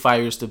even take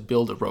 5 years to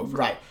build a rover.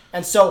 Right.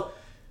 And so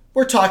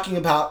we're talking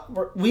about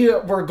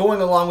we're going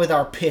along with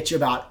our pitch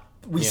about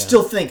we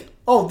still think,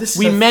 oh, this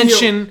is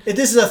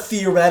this is a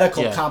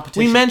theoretical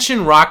competition. We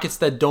mention rockets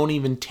that don't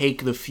even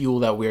take the fuel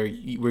that we're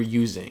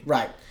using.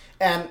 Right.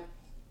 And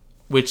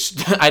which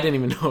I didn't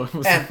even know it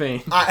was a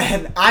thing.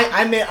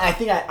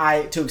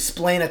 To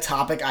explain a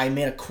topic, I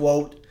made a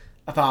quote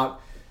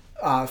about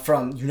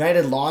from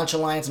United Launch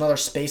Alliance, another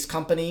space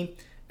company,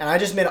 and I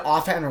just made an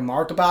offhand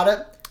remark about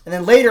it. And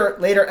then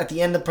later at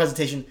the end of the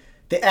presentation,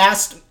 they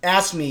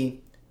asked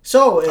me,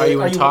 "So are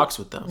you in talks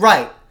with them?"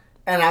 Right.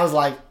 And I was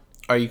like,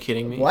 "Are you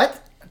kidding me?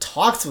 What?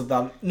 Talks with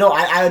them?" No,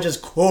 I was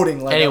just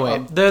quoting. Like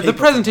anyway, the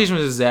presentation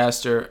was a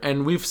disaster,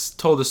 and we've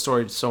told the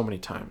story so many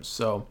times.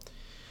 So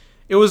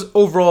it was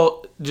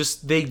overall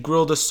just they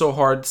grilled us so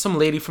hard. Some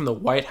lady from the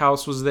White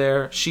House was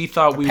there. She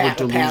thought we were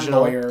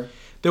delusional. Lawyer,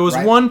 there was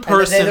one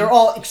person. And they're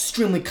all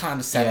extremely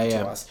condescending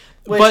to us,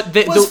 which but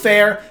was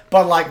fair.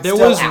 But like there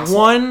was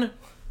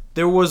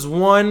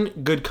one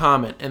good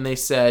comment, and they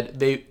said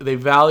they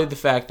valued the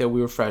fact that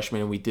we were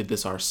freshmen and we did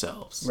this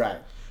ourselves. Right.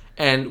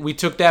 And we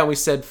took that and we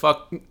said,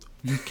 "Fuck, we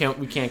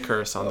can't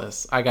curse on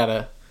this. I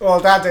gotta." Well,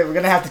 that day we're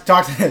gonna have to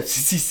talk to the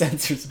FCC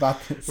censors about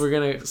this. We're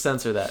gonna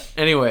censor that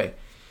anyway.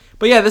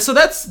 But yeah, so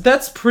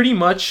that's pretty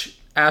much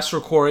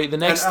Astral Quarry. The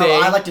next day,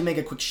 I'd like to make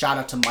a quick shout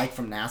out to Mike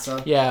from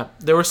NASA. Yeah,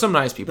 there were some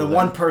nice people. The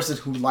one person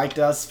who liked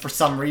us for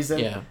some reason.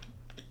 Yeah.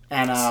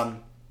 And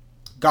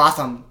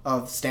Gotham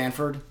of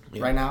Stanford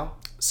right now.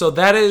 So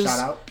that is shout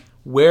out.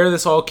 Where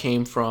this all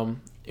came from.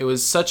 It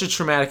was such a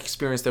traumatic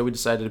experience that we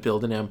decided to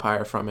build an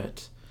empire from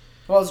it.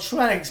 Well, it was a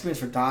traumatic experience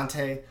for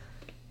Dante.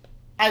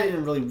 I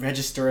didn't really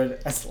register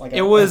it as like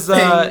it was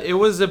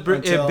a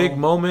big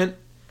moment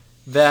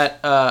that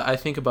I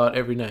think about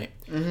every night.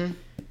 Mm-hmm.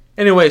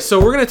 Anyway,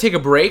 so we're gonna take a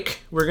break.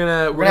 We're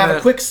gonna have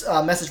a quick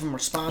message from our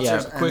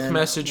sponsors. Yeah, a quick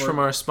message from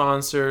our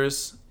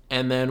sponsors,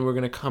 and then we're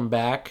gonna come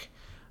back.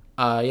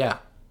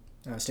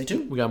 Stay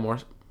tuned. We got more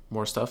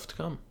stuff to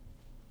come.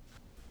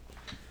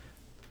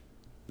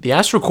 The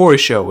Astral Quarry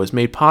Show was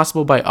made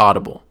possible by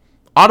Audible.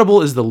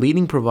 Audible is the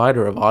leading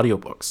provider of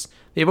audiobooks.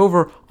 They have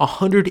over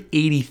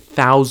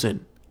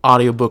 180,000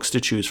 audiobooks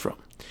to choose from.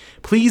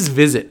 Please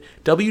visit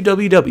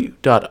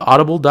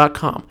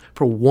www.audible.com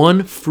for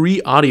one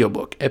free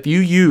audiobook if you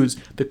use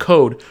the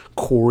code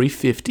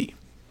Quarry50.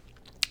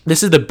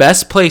 This is the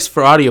best place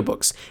for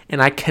audiobooks,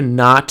 and I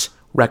cannot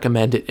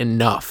recommend it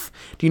enough.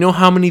 Do you know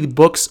how many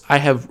books I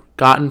have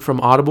gotten from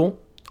Audible?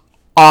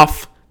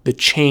 Off the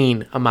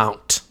chain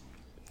amount,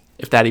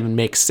 if that even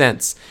makes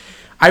sense.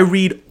 I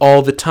read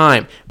all the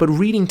time, but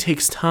reading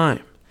takes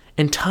time,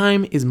 and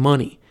time is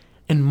money,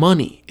 and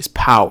money is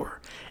power,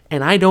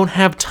 and I don't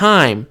have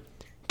time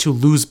to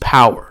lose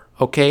power,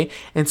 okay?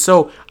 And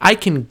so I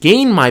can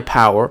gain my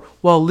power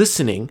while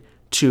listening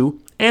to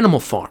Animal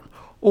Farm,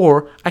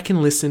 or I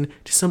can listen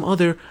to some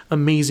other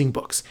amazing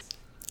books.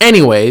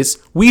 Anyways,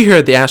 we here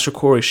at the Astral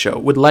Quarry Show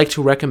would like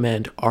to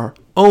recommend our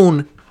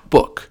own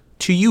book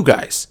to you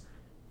guys.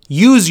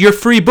 Use your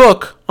free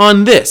book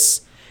on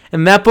this.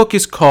 And that book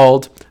is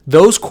called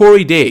Those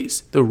Quarry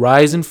Days, The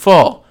Rise and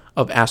Fall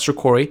of Astral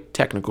Quarry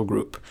Technical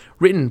Group,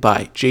 written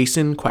by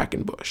Jason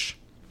Quackenbush.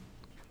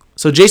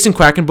 So Jason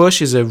Quackenbush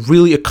is a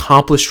really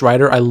accomplished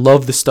writer. I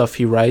love the stuff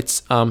he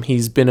writes.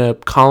 He's been a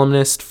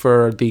columnist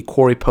for the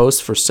Quarry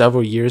Post for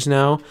several years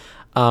now.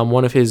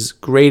 One of his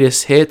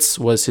greatest hits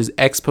was his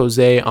expose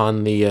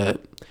on the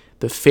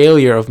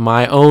failure of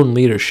my own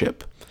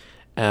leadership.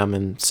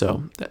 And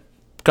so that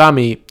got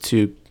me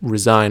to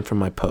resign from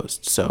my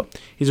post. So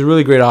he's a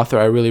really great author.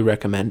 I really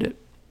recommend it.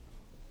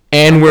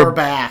 And we're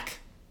back.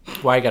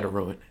 Why I gotta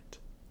ruin it?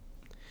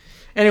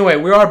 Anyway,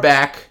 we are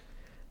back.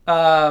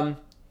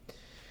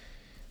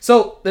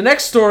 So the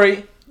next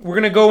story, we're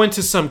going to go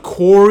into some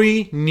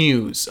Quarry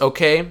news,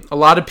 okay? A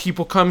lot of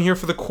people come here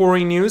for the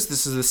Quarry news.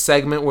 This is a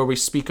segment where we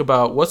speak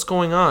about what's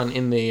going on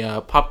in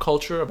the pop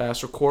culture of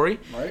Astral Quarry,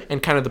 right,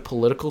 and kind of the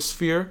political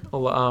sphere. A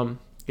lot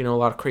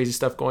of crazy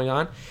stuff going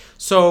on.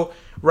 So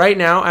right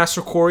now,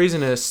 Astral Quarry is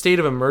in a state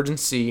of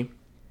emergency,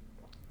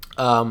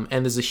 and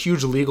there's a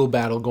huge legal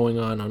battle going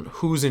on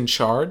who's in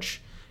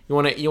charge. You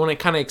want to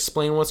kind of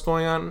explain what's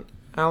going on,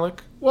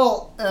 Alec?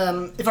 Well,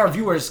 if our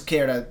viewers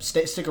care to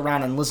stick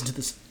around and listen to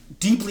this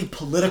deeply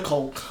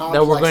political, complex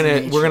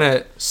that we're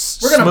gonna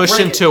smush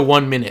into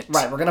 1 minute.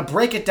 Right, we're gonna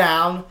break it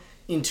down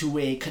into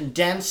a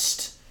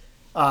condensed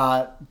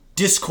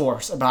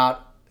discourse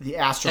about the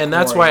Astral Quarry. And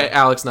that's why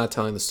Alec's not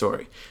telling the story.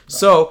 Right.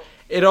 So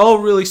it all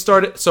really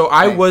started. So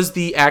I was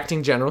the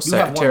acting general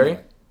secretary.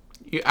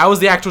 I was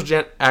the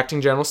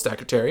acting general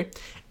secretary,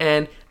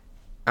 and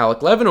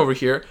Alec Levin over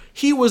here,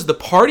 he was the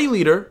party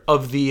leader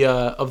of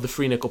the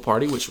Free Nickel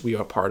Party, which we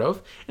are part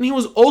of, and he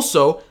was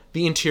also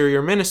the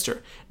interior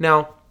minister.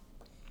 Now,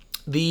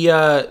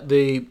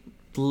 the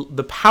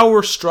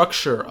power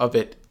structure of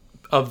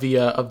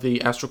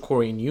the Astral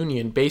Quarry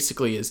Union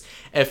basically is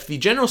if the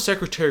general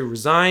secretary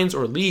resigns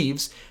or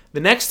leaves, the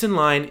next in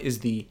line is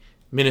the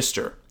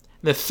minister.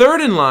 The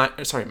third in line,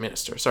 the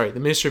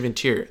Minister of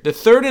Interior. The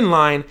third in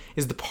line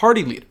is the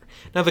party leader.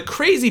 Now, the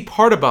crazy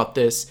part about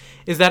this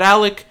is that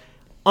Alec,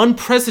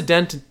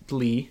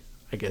 unprecedentedly,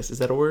 I guess, is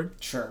that a word?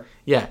 Sure.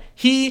 Yeah.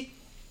 He,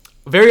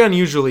 very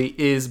unusually,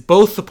 is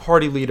both the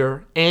party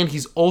leader and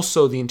he's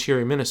also the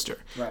interior minister.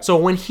 Right. So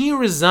when he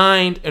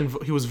resigned, and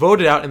he was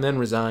voted out and then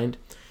resigned,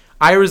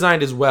 I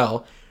resigned as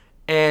well.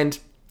 And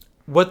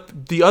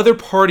what the other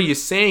party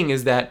is saying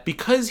is that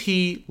because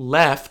he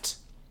left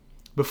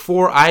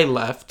before I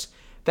left,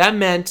 that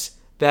meant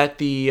that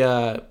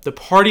the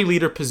party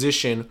leader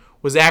position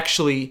was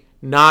actually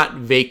not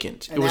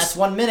vacant. And that's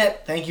 1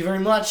 minute. Thank you very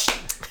much.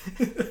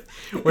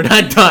 We're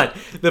not done.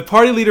 The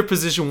party leader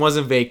position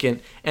wasn't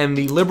vacant, and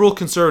the Liberal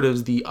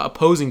Conservatives, the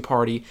opposing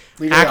party,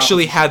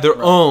 actually had their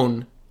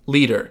own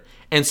leader,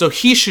 and so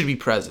he should be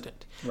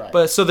president. Right.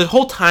 But so the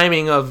whole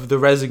timing of the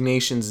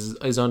resignations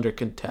is under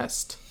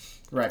contest.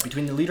 Right,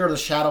 between the leader of the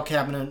shadow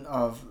cabinet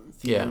of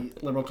the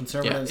Liberal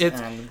Conservatives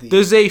and the...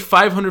 There's a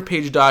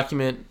 500-page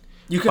document.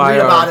 You can read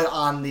about it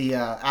on the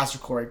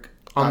Astral Quarry...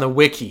 on the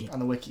wiki. On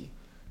the wiki,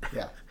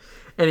 yeah.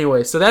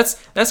 Anyway, so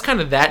that's kind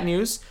of that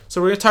news.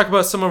 So we're going to talk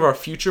about some of our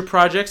future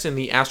projects in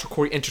the Astral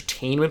Quarry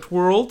entertainment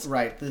world.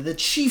 Right. The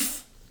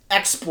chief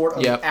export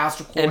of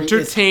Astral Quarry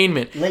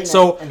entertainment. Is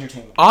so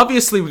entertainment.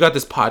 Obviously we got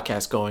this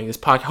podcast going.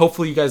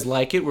 Hopefully you guys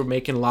like it. We're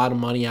making a lot of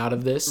money out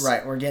of this.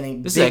 Right. We're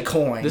getting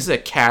Bitcoin. This is a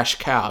cash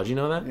cow. Do you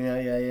know that?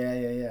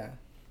 Yeah.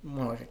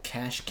 More like a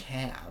cash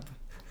cab.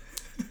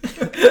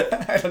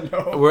 I don't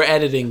know. We're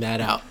editing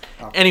that out.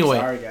 Oh, anyway,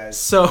 sorry guys.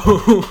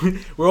 So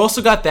we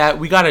also got that.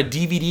 We got a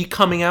DVD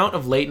coming out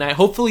of Late Night.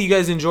 Hopefully you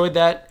guys enjoyed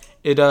that.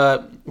 Late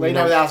Night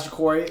with Astral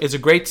Quarry. It's a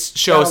great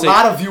show. A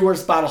lot of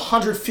viewers, about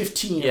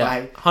 115.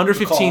 Yeah,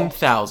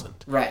 115,000.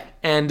 Right.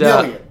 And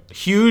million.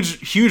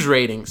 Huge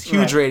ratings.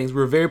 Huge ratings.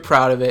 We're very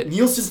proud of it.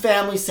 Nielsen's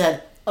family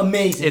said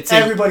amazing.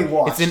 Everybody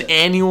watched. It's an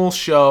annual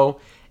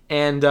show.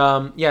 And,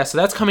 so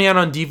that's coming out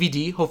on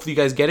DVD. Hopefully you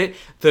guys get it.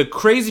 The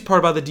crazy part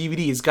about the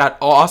DVD is it's got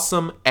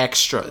awesome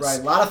extras. Right,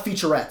 a lot of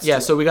featurettes. Yeah,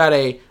 so we got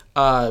a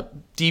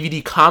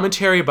DVD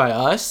commentary by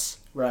us.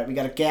 Right, we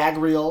got a gag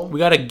reel.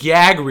 We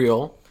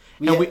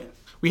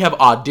have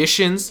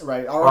auditions.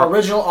 Right, our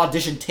original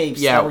audition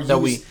tapes that were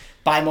used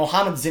by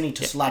Mohammed Zinni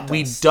to select us.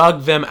 We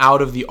dug them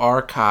out of the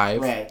archive.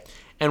 Right.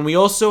 And we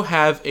also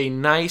have a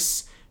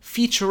nice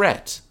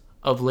featurette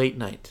of Late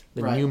Night,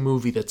 the new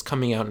movie that's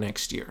coming out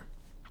next year.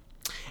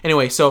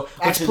 Anyway, so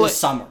this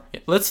summer.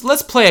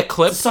 Let's play a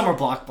clip. It's a summer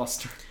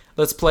blockbuster.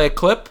 Let's play a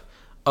clip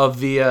of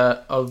the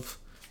of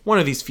one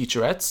of these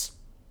featurettes.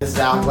 This is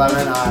Alec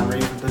Levin. I'm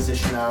ready for the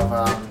position of.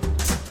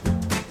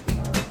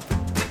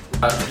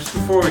 Just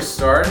before we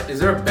start,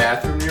 is there a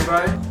bathroom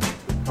nearby?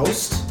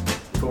 Host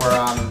for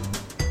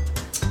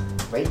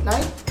Late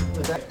Night.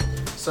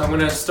 So I'm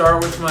gonna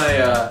start with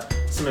my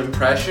some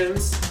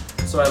impressions.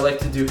 So I like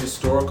to do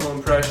historical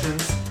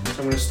impressions.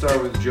 So I'm gonna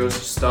start with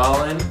Joseph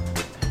Stalin.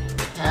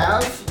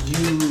 Have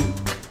you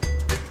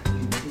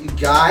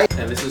guys?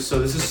 And this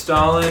is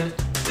Stalin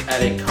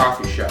at a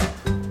coffee shop.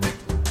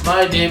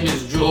 My name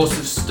is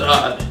Joseph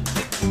Stalin.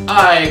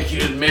 I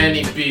killed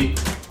many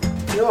people.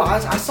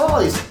 I saw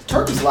all these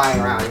turkeys lying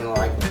around.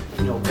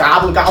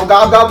 Gobble, gobble, gobble,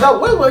 gobble,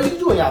 gobble. What are you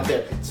doing out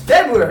there? It's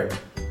February.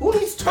 Who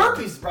needs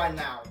turkeys right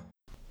now?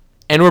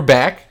 And we're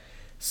back.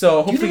 So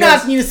You hopefully do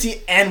not need to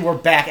see "and we're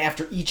back"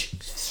 after each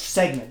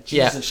segment.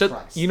 Jesus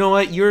Christ. You know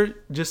what? You're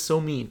just so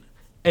mean.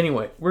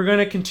 Anyway, we're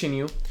gonna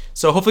continue.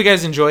 So hopefully you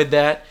guys enjoyed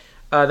that.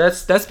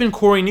 That's been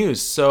Quarry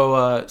news.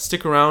 So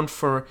stick around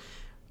for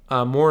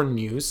more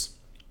news.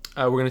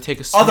 We're gonna take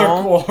a small Other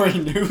Quarry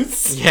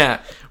news.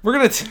 Yeah, we're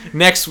gonna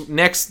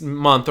next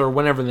month or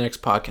whenever the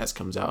next podcast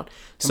comes out.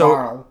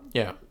 Tomorrow. So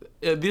yeah,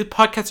 these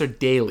podcasts are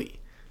daily.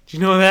 Do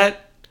you know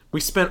that?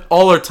 We spent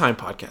all our time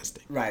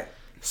podcasting. Right.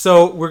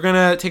 So we're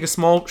gonna take a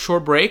small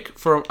short break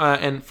from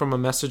a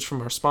message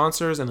from our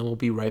sponsors, and then we'll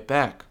be right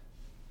back.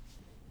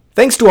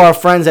 Thanks to our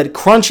friends at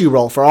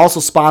Crunchyroll for also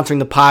sponsoring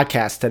the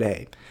podcast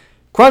today.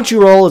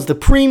 Crunchyroll is the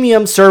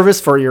premium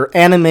service for your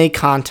anime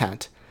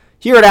content.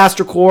 Here at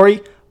Astral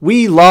Quarry,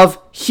 we love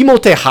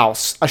Himote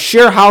House, a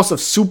share house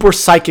of super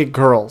psychic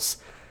girls.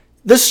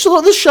 This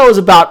show is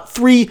about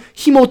 3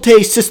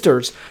 Himote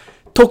sisters,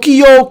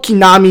 Tokio,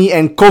 Kinami,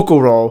 and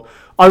Kokoro,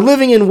 are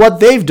living in what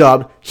they've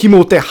dubbed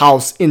Himote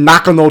House in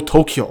Nakano,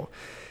 Tokyo.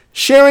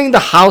 Sharing the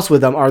house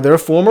with them are their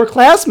former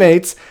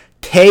classmates,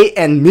 Tei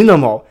and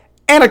Minamo,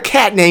 and a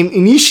cat named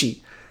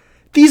Inishi.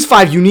 These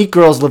 5 unique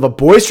girls live a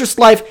boisterous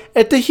life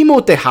at the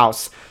Himote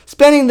House,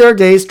 spending their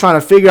days trying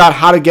to figure out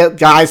how to get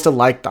guys to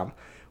like them.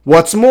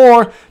 What's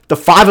more, the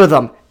 5 of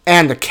them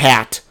and the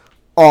cat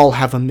all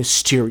have a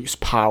mysterious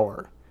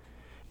power.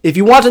 If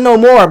you want to know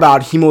more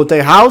about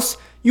Himote House,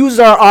 use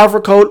our offer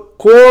code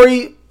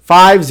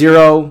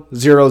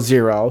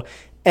QUARRY5000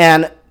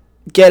 and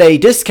get a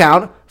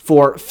discount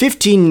for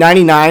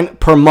 $15.99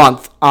 per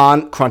month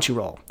on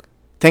Crunchyroll.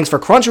 Thanks for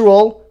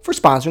Crunchyroll for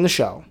sponsoring the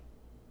show.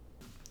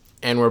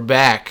 And we're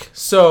back.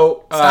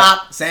 So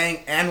Stop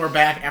saying "and we're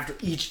back" after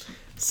each.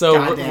 So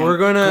we're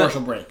gonna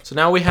commercial break. So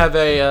now we have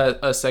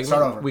a segment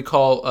Start over. we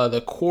call the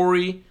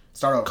Quarry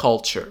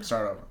Qulture.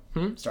 Start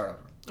over. Start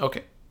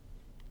over.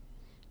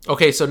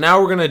 Okay. So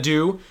now we're gonna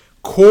do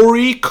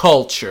Quarry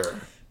Qulture.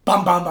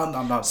 Bum bum bum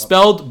bum bum.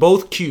 Spelled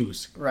both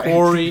Q's. Right.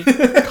 Quarry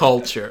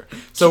Qulture.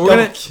 So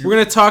we're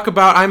gonna talk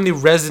about. I'm the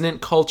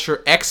resident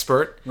culture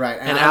expert. Right.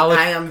 And Alec,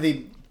 I am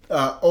the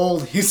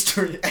old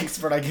history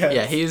expert, I guess.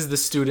 Yeah, he is the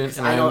student,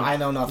 and I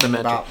know nothing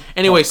about.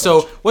 Anyway,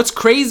 so what's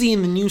crazy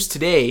in the news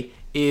today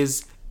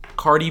is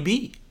Cardi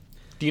B.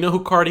 Do you know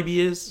who Cardi B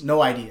is?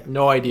 No idea.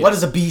 What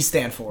does the B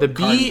stand for? The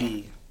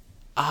B.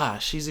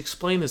 She's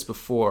explained this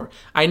before.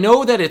 I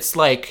know that it's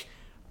like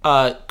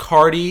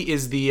Cardi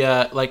is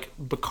the like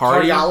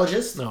Bacardi.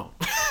 Cardiologist? No,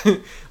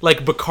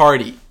 like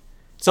Bacardi.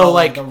 So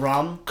like the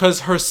rum.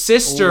 Because her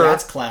sister. Ooh,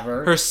 that's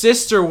clever. Her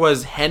sister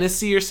was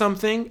Hennessy or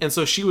something, and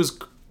so she was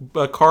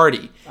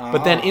Bacardi.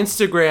 But then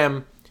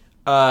Instagram,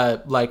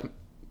 like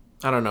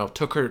I don't know,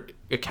 took her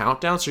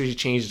account down, so she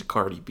changed it to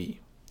Cardi B.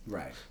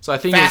 Right. So I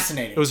think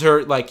fascinating. It was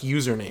her like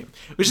username,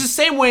 which is the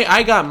same way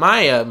I got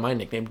my my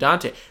nickname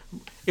Dante.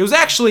 It was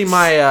actually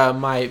my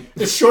my.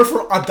 It's short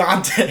for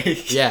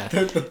Adante. Yeah.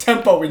 the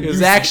tempo we use. It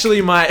was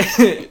actually my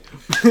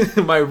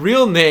my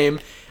real name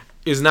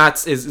is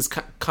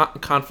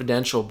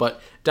confidential, but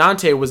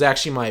Dante was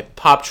actually my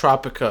Pop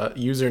Tropica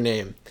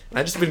username.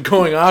 I've just been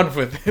going on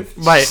with it,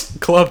 my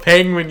Club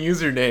Penguin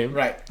username.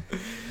 Right.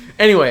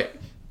 Anyway.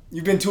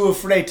 You've been too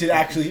afraid to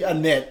actually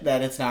admit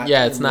that it's not.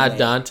 Yeah, it's not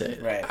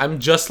Dante. Right. I'm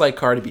just like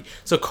Cardi B.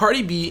 So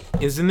Cardi B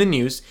is in the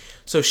news.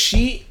 So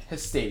she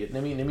has stated.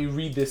 Let me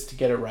read this to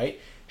get it right.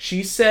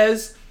 She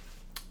says,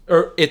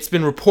 or it's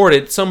been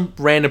reported, some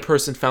random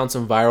person found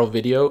some viral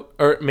video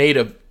or made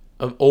an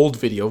old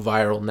video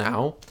viral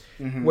now,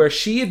 where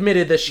she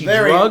admitted that she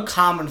very drugged.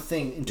 Common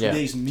thing in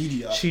today's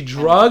media. She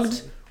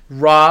drugged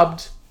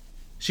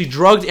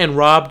and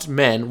robbed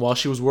men while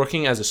she was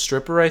working as a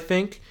stripper, I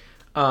think.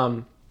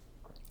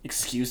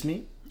 Excuse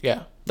me?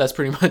 Yeah, that's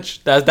pretty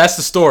much that's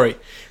the story.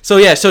 So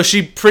yeah, so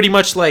she pretty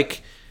much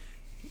like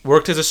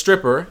worked as a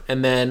stripper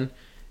and then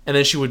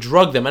she would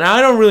drug them. And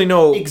I don't really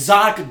know.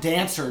 Exotic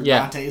dancer,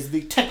 Dante, is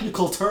the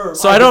technical term.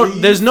 So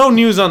there's no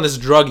news on this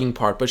drugging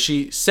part, but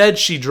she said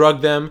she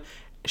drugged them.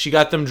 She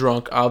got them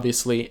drunk,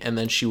 obviously, and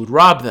then she would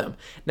rob them.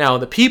 Now,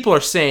 the people are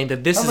saying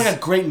that this sounds like a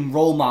great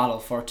role model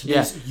for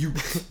today's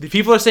youth. The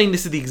people are saying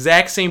this is the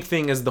exact same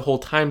thing as the whole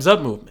Time's Up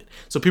movement.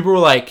 So people were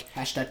like...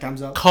 Hashtag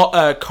Time's Up?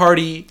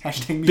 Cardi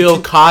Bill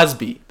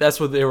Cosby. That's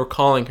what they were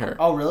calling her.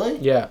 Oh, really?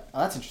 Yeah. Oh,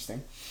 that's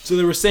interesting. So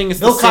they were saying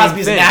it's Bill the same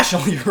Cosby's thing. a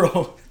national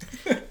hero.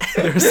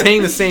 They were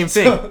saying the same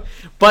thing.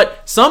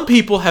 But some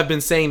people have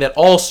been saying that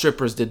all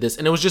strippers did this,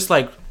 and it was just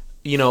like...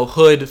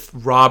 hood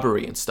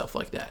robbery and stuff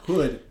like that.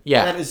 Hood?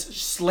 Yeah. That is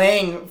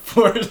slang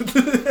for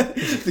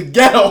the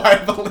ghetto,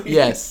 I believe.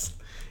 Yes.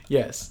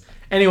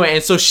 Anyway,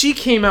 and so she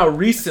came out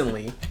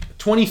recently,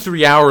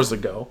 23 hours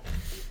ago.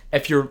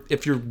 If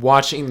you're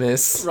watching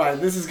this. Right,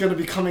 this is going to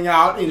be coming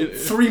out in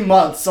 3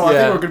 months, so I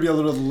think we're going to be a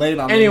little late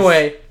on this.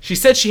 Anyway, she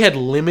said she had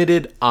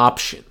limited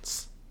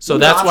options. So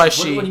that's why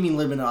she... What do you mean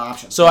limited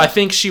options? So I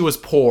think she was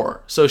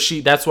poor. So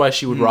that's why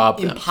she would rob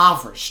them.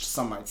 Impoverished,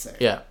 some might say.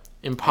 Yeah,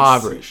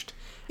 impoverished.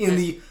 In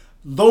the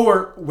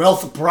lower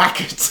wealth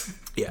bracket.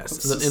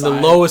 Yes, in the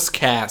lowest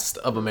caste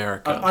of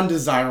America.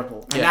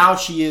 Undesirable. And now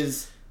she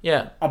is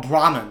a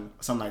Brahmin,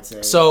 some might say,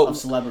 of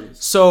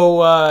celebrities.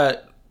 So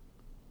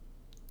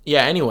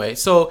Yeah. Anyway,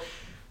 so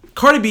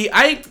Cardi B,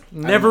 I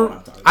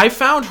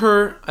found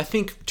her, I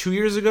think 2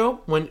 years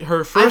ago when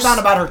her first. I found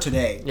about her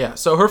today. Yeah.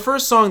 So her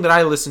first song that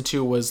I listened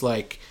to was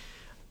like,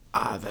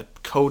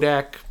 that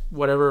Kodak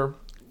whatever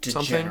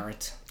something.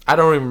 Degenerate. I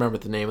don't even remember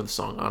the name of the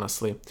song,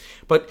 honestly.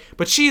 But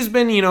she's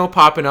been,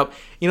 popping up.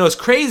 What's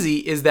crazy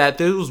is that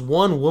there was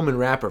one woman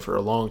rapper for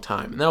a long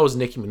time, and that was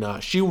Nicki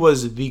Minaj. She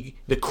was the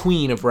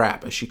queen of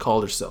rap, as she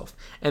called herself.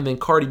 And then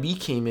Cardi B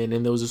came in,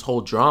 and there was this whole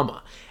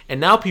drama.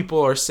 And now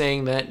people are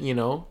saying that,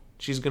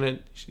 she's gonna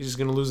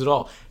lose it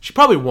all. She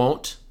probably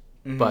won't.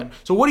 Mm-hmm. But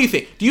so what do you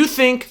think? Do you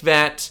think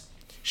that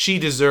she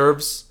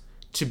deserves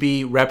to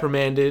be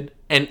reprimanded,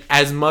 and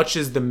as much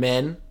as the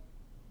men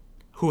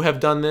who have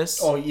done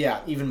this? Oh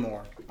yeah, even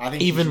more. I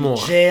think even more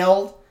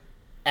jailed,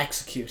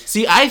 execute.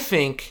 See, I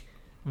think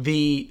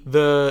the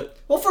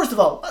well, first of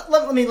all,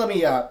 let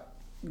me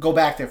go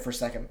back there for a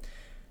second.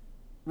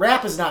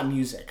 Rap is not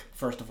music,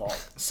 first of all,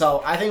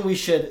 so I think we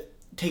should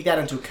take that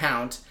into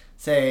account.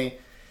 Say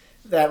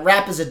that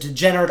rap is a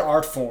degenerate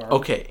art form.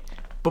 Okay,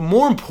 but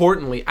more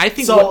importantly, I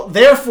think so.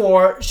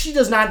 Therefore, she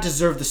does not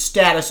deserve the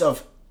status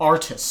of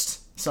artist.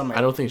 I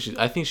don't think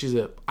I think she's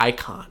an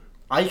icon.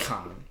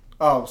 Icon.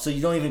 Oh, so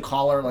you don't even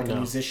call her a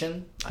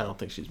musician? I don't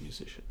think she's a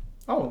musician.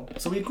 Oh,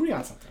 so we agree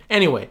on something.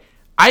 Anyway,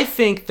 I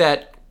think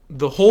that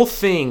the whole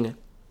thing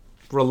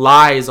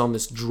relies on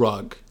this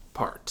drug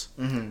part.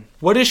 Mm-hmm.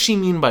 What does she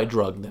mean by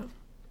drug them?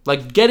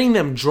 Like getting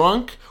them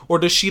drunk? Or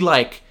does she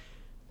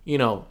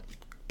Bill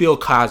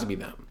Cosby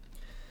them?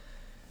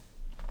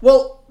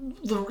 Well,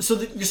 you're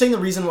saying the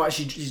reason why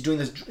she's doing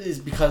this is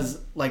because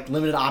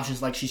limited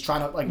options, she's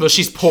trying to Well,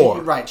 she's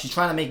poor, she's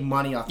trying to make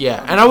money off.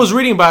 Yeah, and I was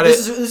reading about it.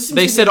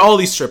 They said all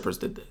these strippers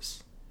did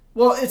this.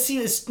 Well,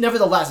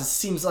 nevertheless it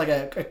seems like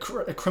a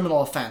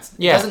criminal offense.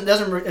 Yeah,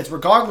 it's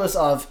regardless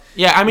of.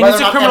 Yeah, I mean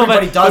it's a criminal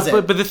offense.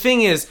 But the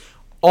thing is,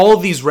 all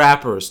of these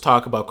rappers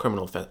talk about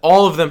criminal offense.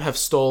 All of them have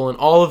stolen.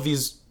 All of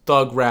these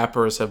thug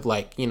rappers have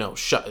I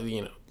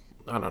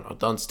don't know,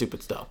 done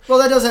stupid stuff. Well,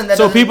 that doesn't.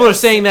 So people are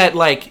saying that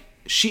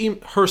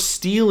her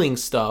stealing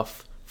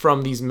stuff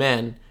from these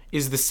men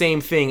is the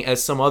same thing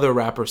as some other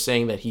rapper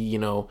saying that he,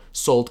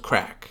 sold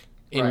crack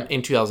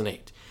in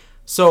 2008.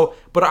 So,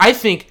 but I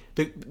think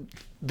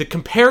the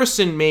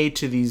comparison made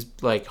to these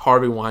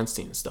Harvey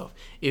Weinstein and stuff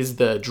is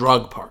the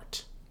drug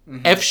part.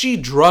 Mm-hmm. If she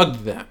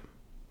drugged them,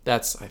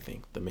 that's I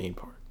think the main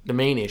part, the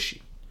main issue.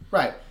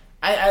 Right.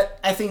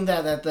 I think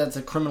that's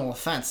a criminal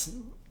offense,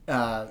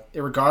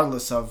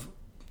 regardless of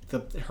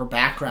her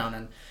background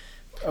and.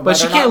 But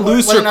she can't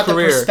lose her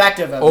career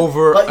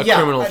over a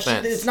criminal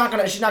offense. She's not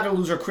gonna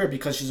lose her career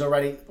because she's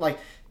already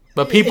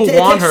But people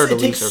want her to lose her career.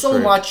 It takes so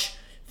much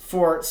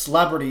for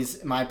celebrities,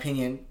 in my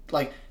opinion.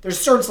 There's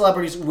certain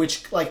celebrities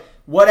which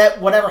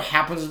whatever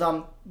happens to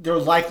them, they're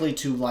likely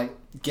to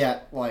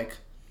get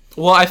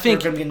Well, I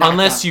think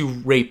unless you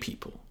rape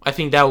people, I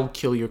think that will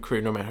kill your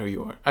career no matter who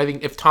you are. I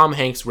think if Tom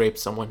Hanks raped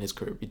someone, his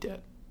career would be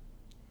dead.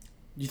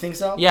 You think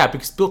so? Yeah,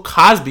 because Bill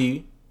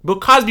Cosby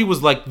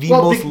was the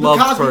most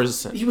loved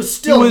person. He was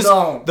still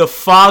known. The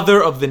father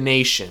of the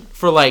nation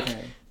for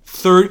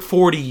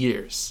 40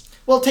 years.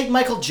 Well, take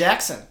Michael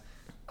Jackson.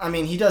 I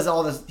mean, he does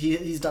all this.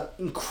 He's done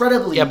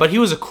incredibly. Yeah, but he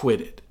was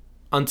acquitted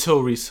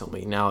until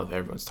recently. Now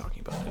everyone's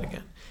talking about it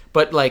again.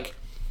 But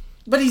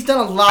But he's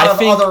done a lot of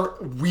other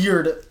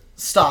weird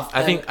stuff.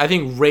 I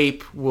think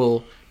rape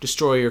will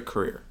destroy your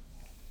career.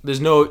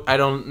 I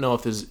don't know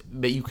if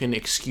that you can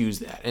excuse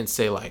that and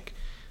say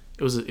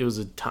it was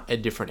a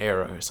different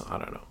era or something. I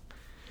don't know.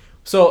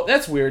 So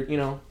that's weird,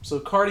 So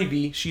Cardi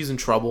B, she's in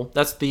trouble.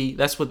 That's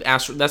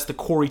the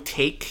Quarry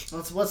take.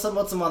 What's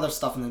some other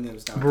stuff in the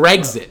news now?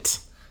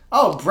 Brexit.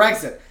 Oh,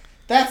 Brexit.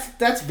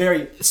 That's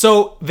very.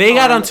 So they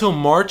got until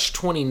March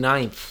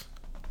 29th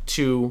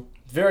to.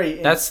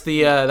 Very. That's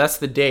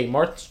the day,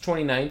 March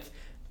 29th.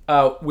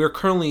 We're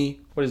currently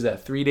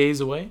 3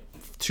 days away?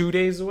 2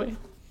 days away?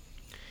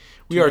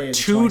 We are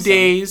 2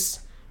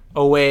 days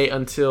away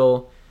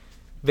until.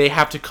 They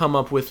have to come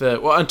up with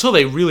until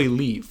they really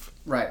leave.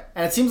 Right.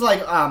 And it seems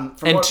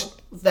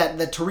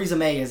that Theresa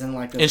May is in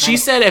this. And she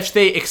said if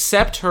they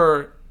accept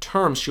her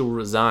terms, she'll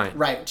resign.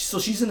 Right. So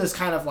she's in this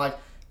kind of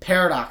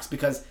paradox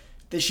because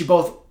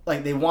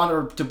they want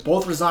her to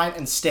both resign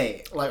and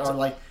stay.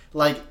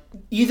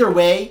 Either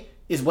way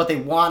is what they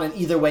want and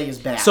either way is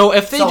bad. So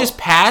if they just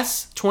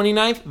pass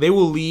 29th, they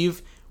will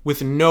leave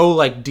with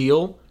no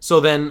deal. So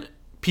then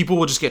people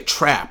will just get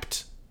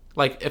trapped.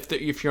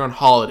 If you're on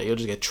holiday, you'll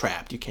just get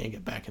trapped. You can't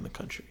get back in the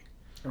country.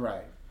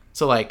 Right.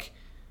 So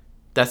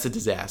that's a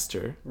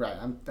disaster. Right.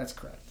 That's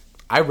correct.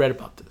 I read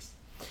about this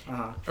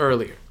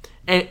earlier,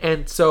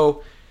 and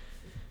so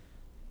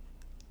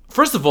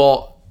first of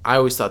all, I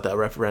always thought that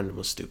referendum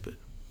was stupid.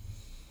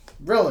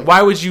 Really?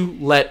 Why would you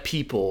let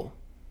people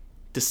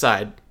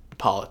decide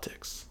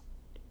politics?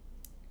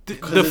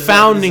 The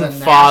founding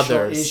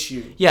fathers.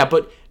 Issue. Yeah,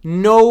 but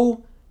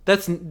no,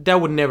 that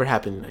would never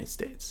happen in the United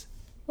States.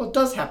 Well, it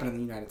does happen in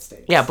the United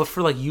States. Yeah, but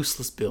for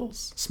useless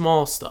bills,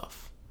 small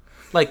stuff.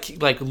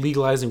 like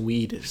legalizing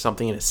weed or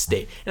something in a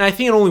state. And I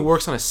think it only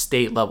works on a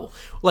state level.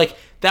 Like,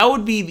 that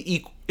would be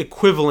the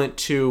equivalent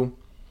to...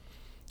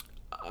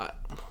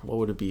 what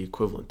would it be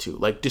equivalent to?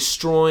 Like,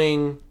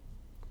 destroying...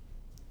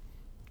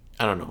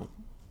 I don't know.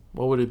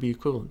 What would it be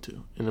equivalent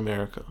to in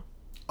America?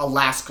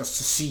 Alaska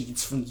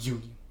secedes from the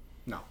Union.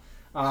 No.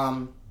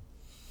 I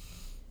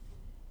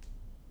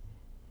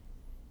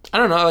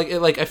don't know.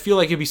 Like I feel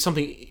like it'd be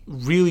something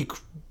really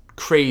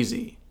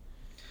crazy.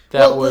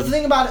 The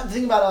thing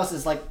about us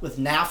is, like, with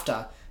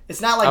NAFTA,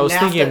 it's not like I was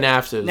thinking of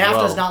NAFTA as well.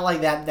 NAFTA is not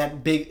like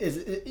that big.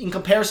 In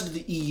comparison to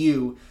the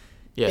EU,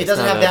 yeah, it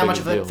doesn't have that much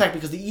of an effect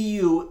because the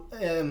EU,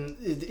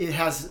 it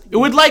has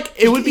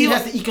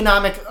the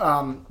economic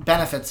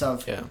benefits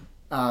of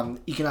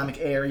economic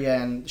area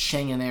and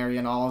Schengen area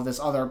and all of this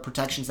other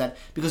protections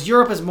because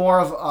Europe is more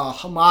of a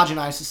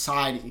homogenized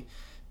society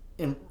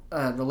in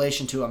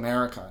relation to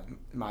America,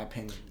 in my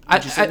opinion. I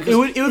think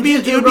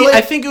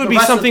it would be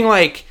something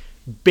like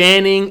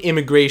banning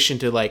immigration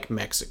to, like,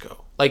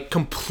 Mexico, like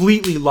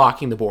completely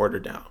locking the border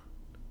down.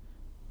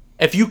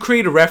 If you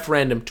create a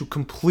referendum to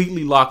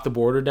completely lock the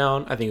border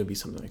down, I think it would be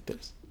something like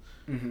this.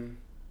 Mm-hmm.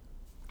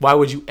 Why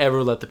would you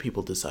ever let the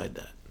people decide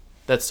that?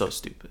 That's so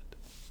stupid.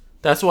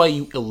 That's why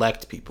you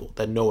elect people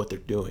that know what they're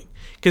doing.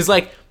 Because,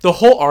 like, the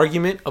whole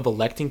argument of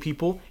electing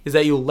people is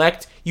that if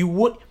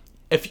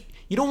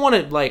you don't want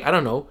to, like, I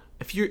don't know,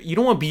 if you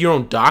don't want to be your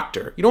own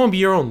doctor, you don't want to be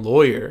your own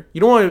lawyer,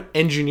 you don't want to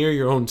engineer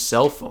your own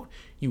cell phone.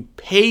 You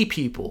pay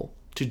people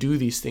to do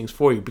these things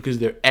for you because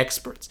they're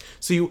experts.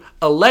 So you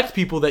elect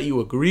people that you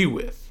agree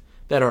with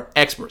that are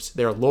experts.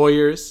 They're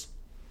lawyers.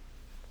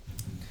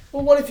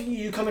 Well, what if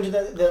you come into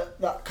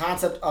the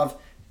concept of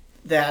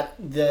that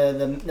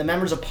the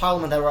members of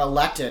parliament that were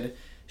elected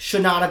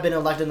should not have been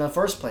elected in the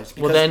first place?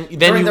 Because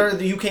during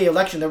the UK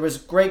election, there was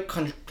great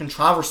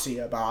controversy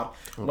about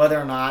whether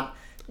or not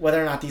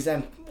these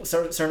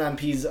certain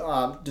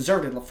MPs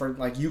deserved it for,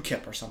 like,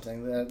 UKIP or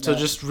something. So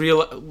just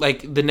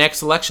the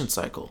next election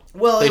cycle.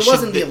 Well, it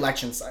wasn't the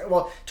election cycle.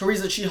 Well,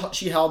 Theresa,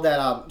 she held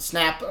that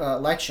snap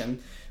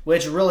election,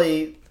 which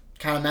really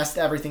kind of messed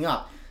everything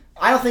up.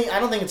 I don't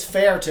think it's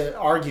fair to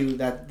argue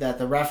that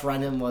the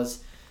referendum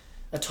was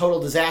a total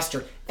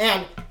disaster,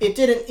 and it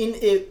didn't.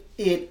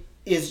 It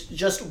is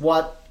just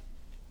what,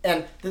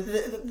 and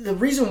the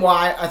reason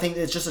why I think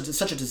it's just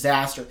such a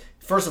disaster.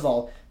 First of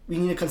all, we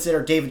need to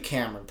consider David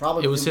Cameron,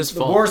 probably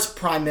the worst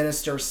prime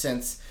minister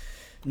since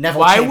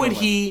Neville Chamberlain. Why would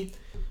he?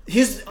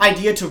 His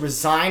idea to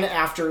resign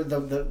after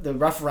the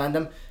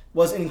referendum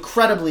was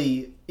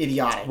incredibly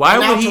idiotic. Why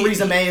now would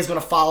Theresa May is going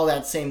to follow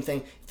that same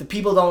thing. If the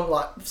people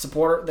don't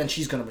support her, then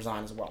she's going to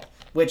resign as well.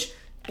 Which,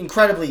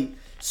 incredibly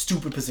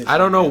stupid position. I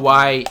don't know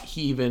why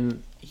he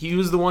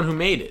was the one who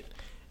made it.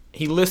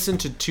 He listened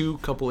to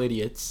couple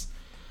idiots,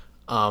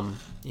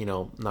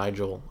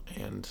 Nigel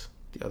and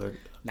the other...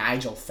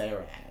 Nigel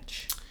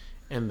Farage.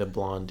 And the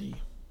blondie.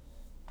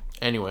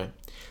 Anyway,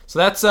 so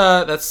that's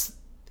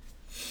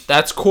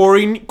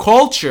Quarry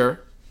Qulture.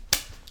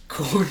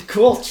 Quarry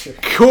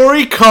Qulture.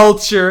 Quarry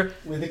Qulture.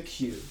 With a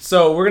Q.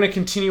 So we're going to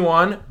continue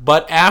on,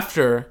 but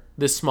after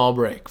this small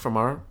break from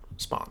our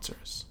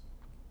sponsors.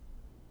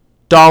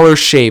 Dollar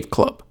Shave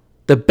Club.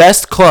 The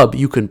best club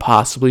you can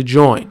possibly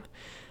join.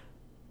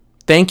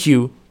 Thank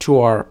you to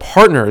our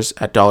partners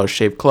at Dollar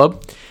Shave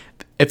Club.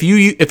 If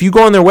you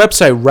go on their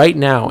website right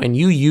now and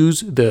you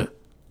use the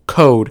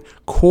code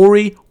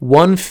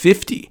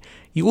Quarry150,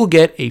 you will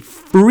get a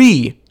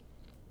free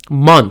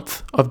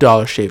month of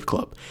Dollar Shave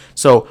Club.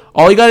 So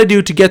all you got to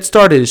do to get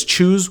started is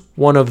choose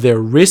one of their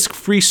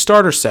risk-free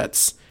starter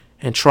sets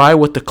and try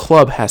what the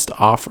club has to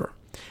offer.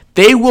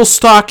 They will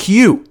stock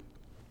you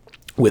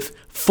with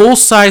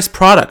full-size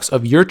products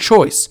of your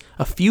choice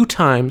a few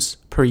times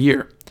per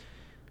year.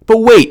 But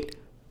wait,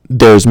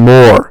 there's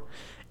more.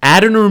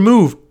 Add and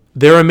remove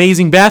their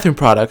amazing bathroom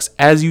products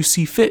as you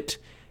see fit.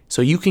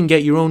 So you can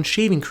get your own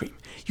shaving cream.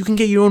 You can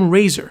get your own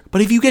razor.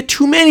 But if you get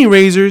too many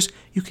razors,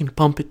 you can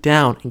bump it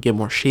down and get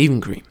more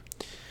shaving cream.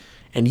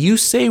 And you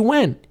say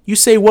when. You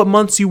say what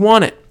months you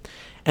want it.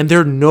 And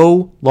there are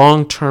no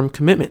long-term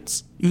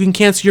commitments. You can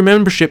cancel your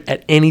membership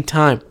at any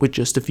time with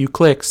just a few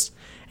clicks.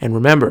 And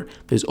remember,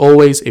 there's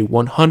always a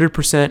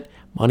 100%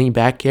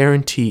 money-back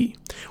guarantee.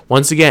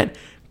 Once again,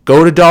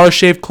 go to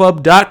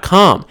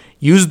dollarshaveclub.com,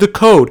 use the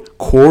code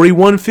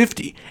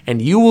Quarry150,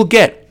 and you will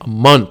get a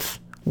month,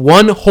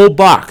 one whole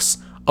box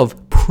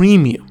of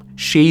premium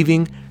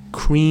shaving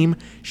cream,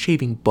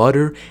 shaving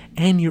butter,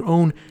 and your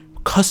own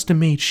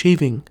custom-made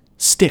shaving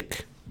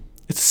stick.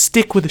 It's a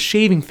stick with a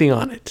shaving thing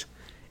on it.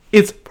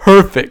 It's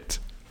perfect.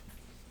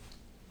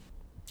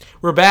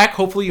 We're back.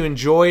 Hopefully you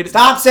enjoyed...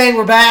 Stop saying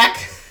we're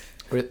back!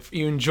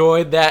 You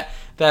enjoyed that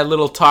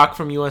little talk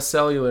from US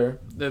Cellular.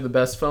 They're the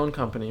best phone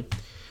company.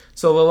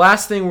 So the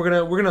last thing we're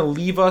gonna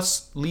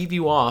leave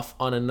you off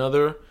on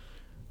another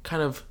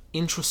kind of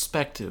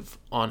introspective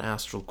on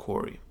Astral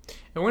Quarry,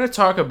 and we're gonna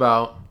talk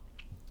about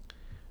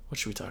what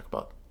should we talk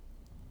about?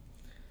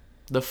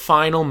 The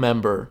final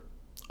member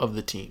of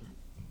the team.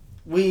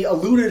 We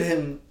alluded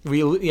him to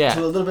a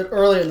little bit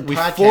earlier in the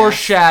podcast. We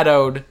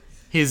foreshadowed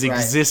his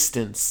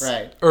existence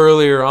Right.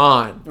 earlier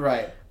on.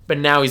 Right. But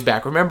now he's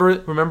back.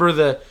 Remember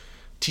the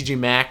TJ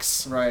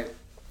Maxx? Right.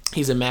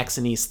 He's a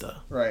Maxxinista.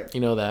 Right.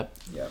 You know that?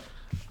 Yeah.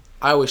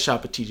 I always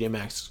shop at TJ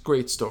Maxx.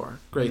 Great store.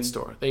 Great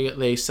store.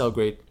 They sell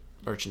great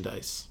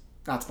merchandise.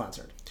 Not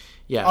sponsored.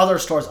 Yeah. Other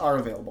stores are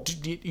available.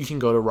 You can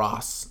go to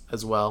Ross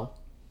as well.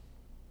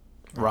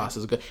 Ross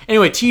is good.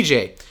 Anyway,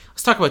 TJ.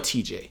 Let's talk about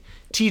TJ.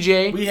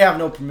 TJ. We have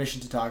no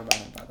permission to talk about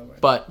him, by the way.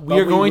 But we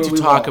are going to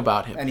talk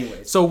about him.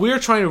 Anyways. So we're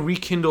trying to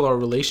rekindle our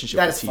relationship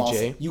That with is TJ.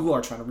 false. You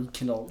are trying to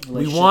rekindle a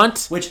relationship. We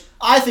want... Which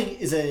I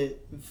think is a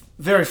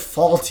very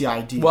faulty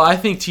idea. Well, I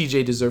think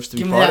TJ deserves to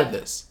be Give me part that. of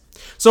this.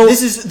 So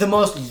this is the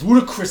most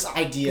ludicrous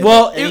idea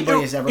that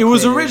anybody has ever it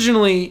was created.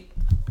 originally...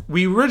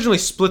 We originally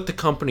split the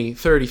company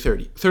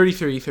 30-30.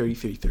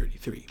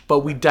 30-30.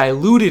 But we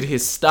diluted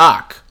his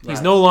stock. He's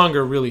Right. no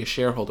longer really a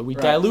shareholder. We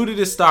Right. diluted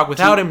his stock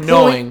without him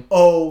knowing...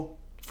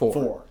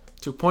 0.04.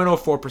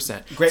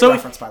 2.04%. Great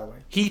reference, by the way.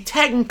 He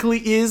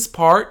technically is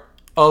part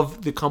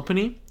of the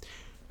company,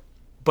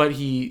 but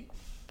he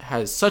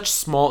has such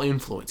small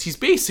influence. He's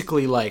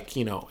basically like,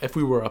 if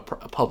we were a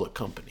public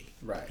company.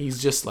 Right.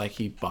 He's just like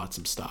he bought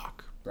some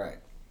stock Right.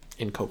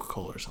 in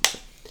Coca-Cola or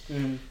something.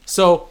 Mm-hmm.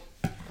 So,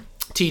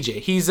 TJ,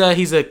 he's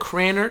a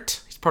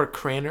Cranert. He's part of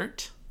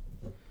Cranert.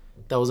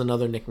 That was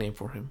another nickname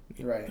for him.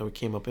 Right. That we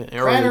came up in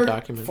earlier Cranert,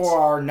 documents. for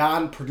our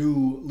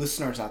non-Purdue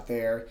listeners out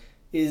there,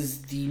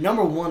 is the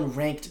 #1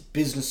 ranked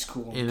business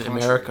school in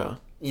country, America.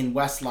 in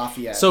West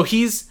Lafayette. So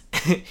he's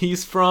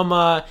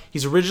from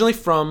he's originally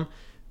from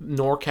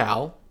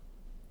NorCal,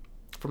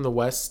 from the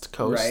West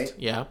Coast. Right.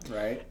 Yeah.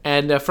 Right.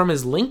 And from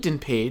his LinkedIn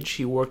page,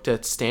 he worked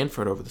at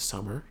Stanford over the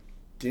summer.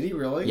 Did he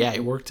really? Yeah, he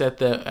worked at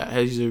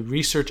he's a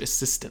research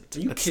assistant. Are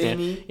you kidding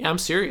me? Yeah, I'm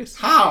serious.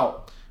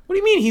 How? What do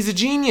you mean? He's a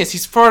genius.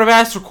 He's part of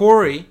Astral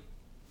Quarry.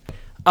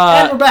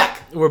 And we're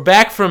back. We're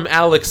back from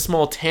Alex's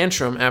small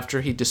tantrum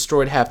after he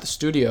destroyed half the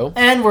studio.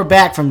 And we're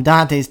back from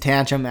Dante's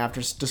tantrum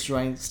after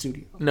destroying the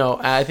studio. No,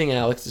 I think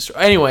Alex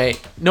destroyed. Anyway,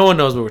 no one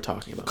knows what we're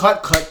talking about.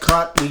 Cut.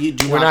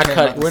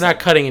 We're not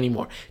cutting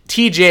anymore.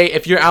 TJ,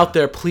 if you're out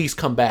there, please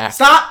come back.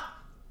 Stop!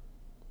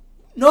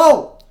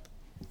 No!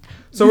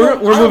 So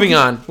we're moving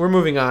on. We're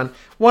moving on.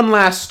 One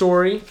last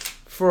story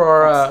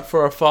for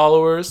our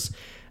followers.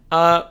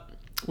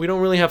 We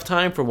don't really have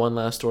time for one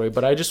last story,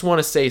 but I just want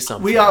to say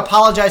something. We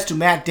apologize to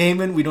Matt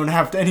Damon. We don't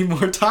have any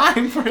more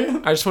time for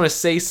him. I just want to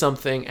say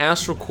something.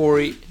 Astral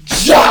Quarry.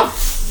 Yeah,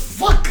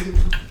 fuck.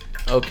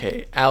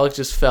 Okay, Alex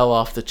just fell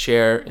off the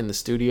chair in the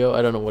studio.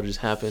 I don't know what just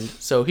happened.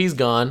 So he's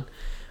gone.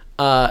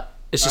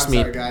 It's just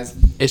me. Sorry, guys.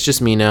 It's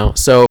just me now.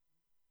 So,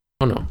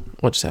 oh no,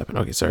 what just happened?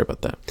 Okay, sorry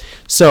about that.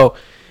 So,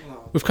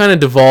 we've kind of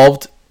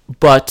devolved,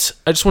 but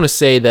I just want to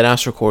say that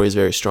Astral Quarry is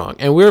very strong,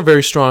 and we're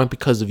very strong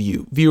because of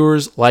you,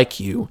 viewers like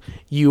you.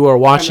 You are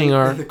watching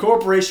the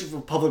Corporation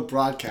for Public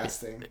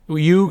Broadcasting.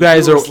 You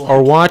guys Viewers are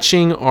like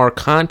watching our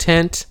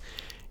content.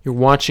 You're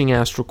watching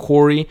Astral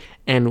Quarry,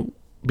 and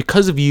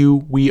because of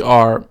you, we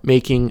are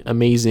making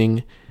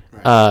amazing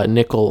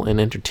nickel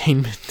and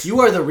entertainment. You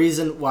are the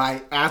reason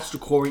why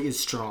Astral Quarry is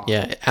strong.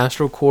 Yeah,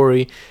 Astral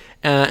Quarry.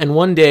 And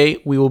one day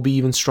we will be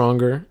even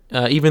stronger.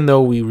 Even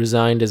though we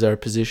resigned as our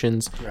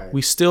positions,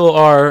 we still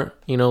are,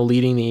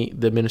 leading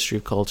the Ministry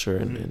of Culture.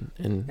 And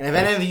if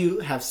any of you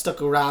have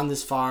stuck around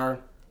this far,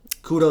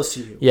 kudos to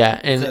you. Yeah,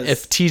 and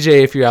if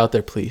TJ, if you're out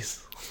there,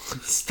 please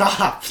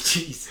stop.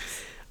 Jesus.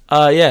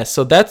 Yeah.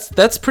 So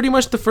that's pretty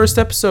much the first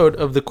episode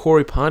of the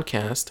Quarry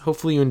podcast.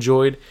 Hopefully you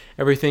enjoyed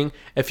everything.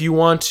 If you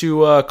want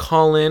to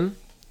call in,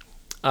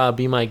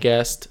 be my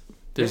guest.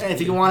 And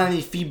if you want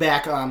any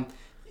feedback,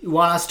 you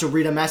want us to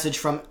read a message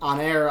from on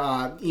air,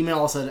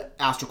 email us at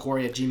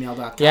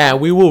astralquarry@gmail.com. Yeah,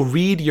 we will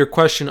read your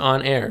question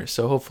on air,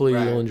 so hopefully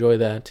you'll enjoy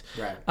that.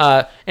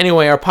 Right.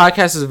 Anyway, our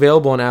podcast is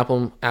available on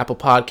Apple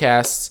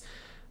Podcasts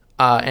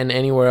and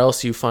anywhere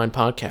else you find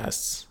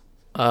podcasts.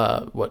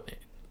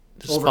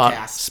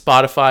 Overcast.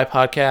 Spotify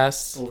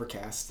podcasts.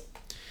 Overcast.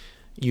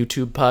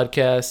 YouTube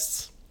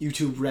podcasts.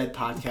 YouTube Red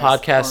Podcast.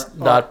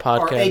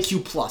 Podcast.podcast. Or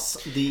AQ Plus,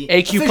 the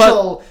AQ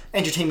official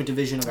entertainment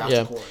division of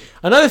Astral Quarry.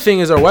 Another thing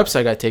is our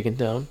website got taken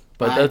down.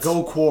 But that's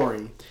Go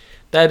Quarry.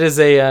 That is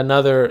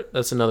another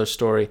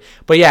story.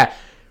 But yeah,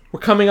 we're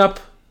coming up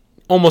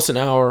almost an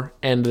hour,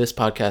 and this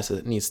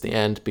podcast needs to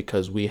end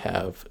because we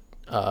have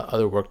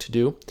other work to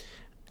do.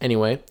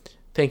 Anyway,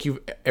 thank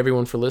you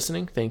everyone for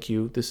listening. Thank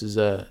you.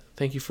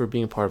 Thank you for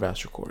being a part of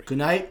Astral Quarry. Good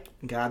night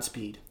and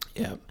Godspeed.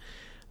 Yeah.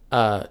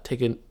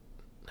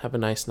 Have a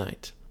nice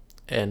night.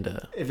 And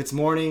if it's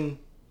morning,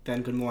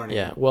 then good morning.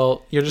 Yeah.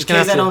 Well, you're just in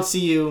case I don't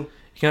see you.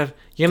 Good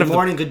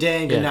morning, good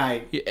day, and good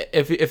night.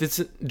 If it's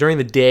during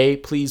the day,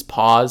 please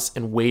pause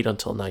and wait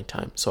until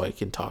nighttime so I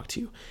can talk to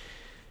you.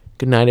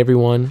 Good night,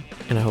 everyone,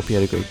 and I hope you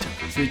had a great time.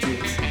 Sweet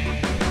dreams.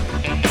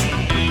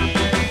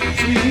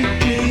 Sweet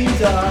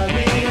dreams are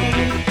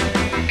made.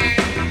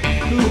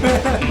 Who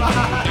am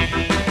I?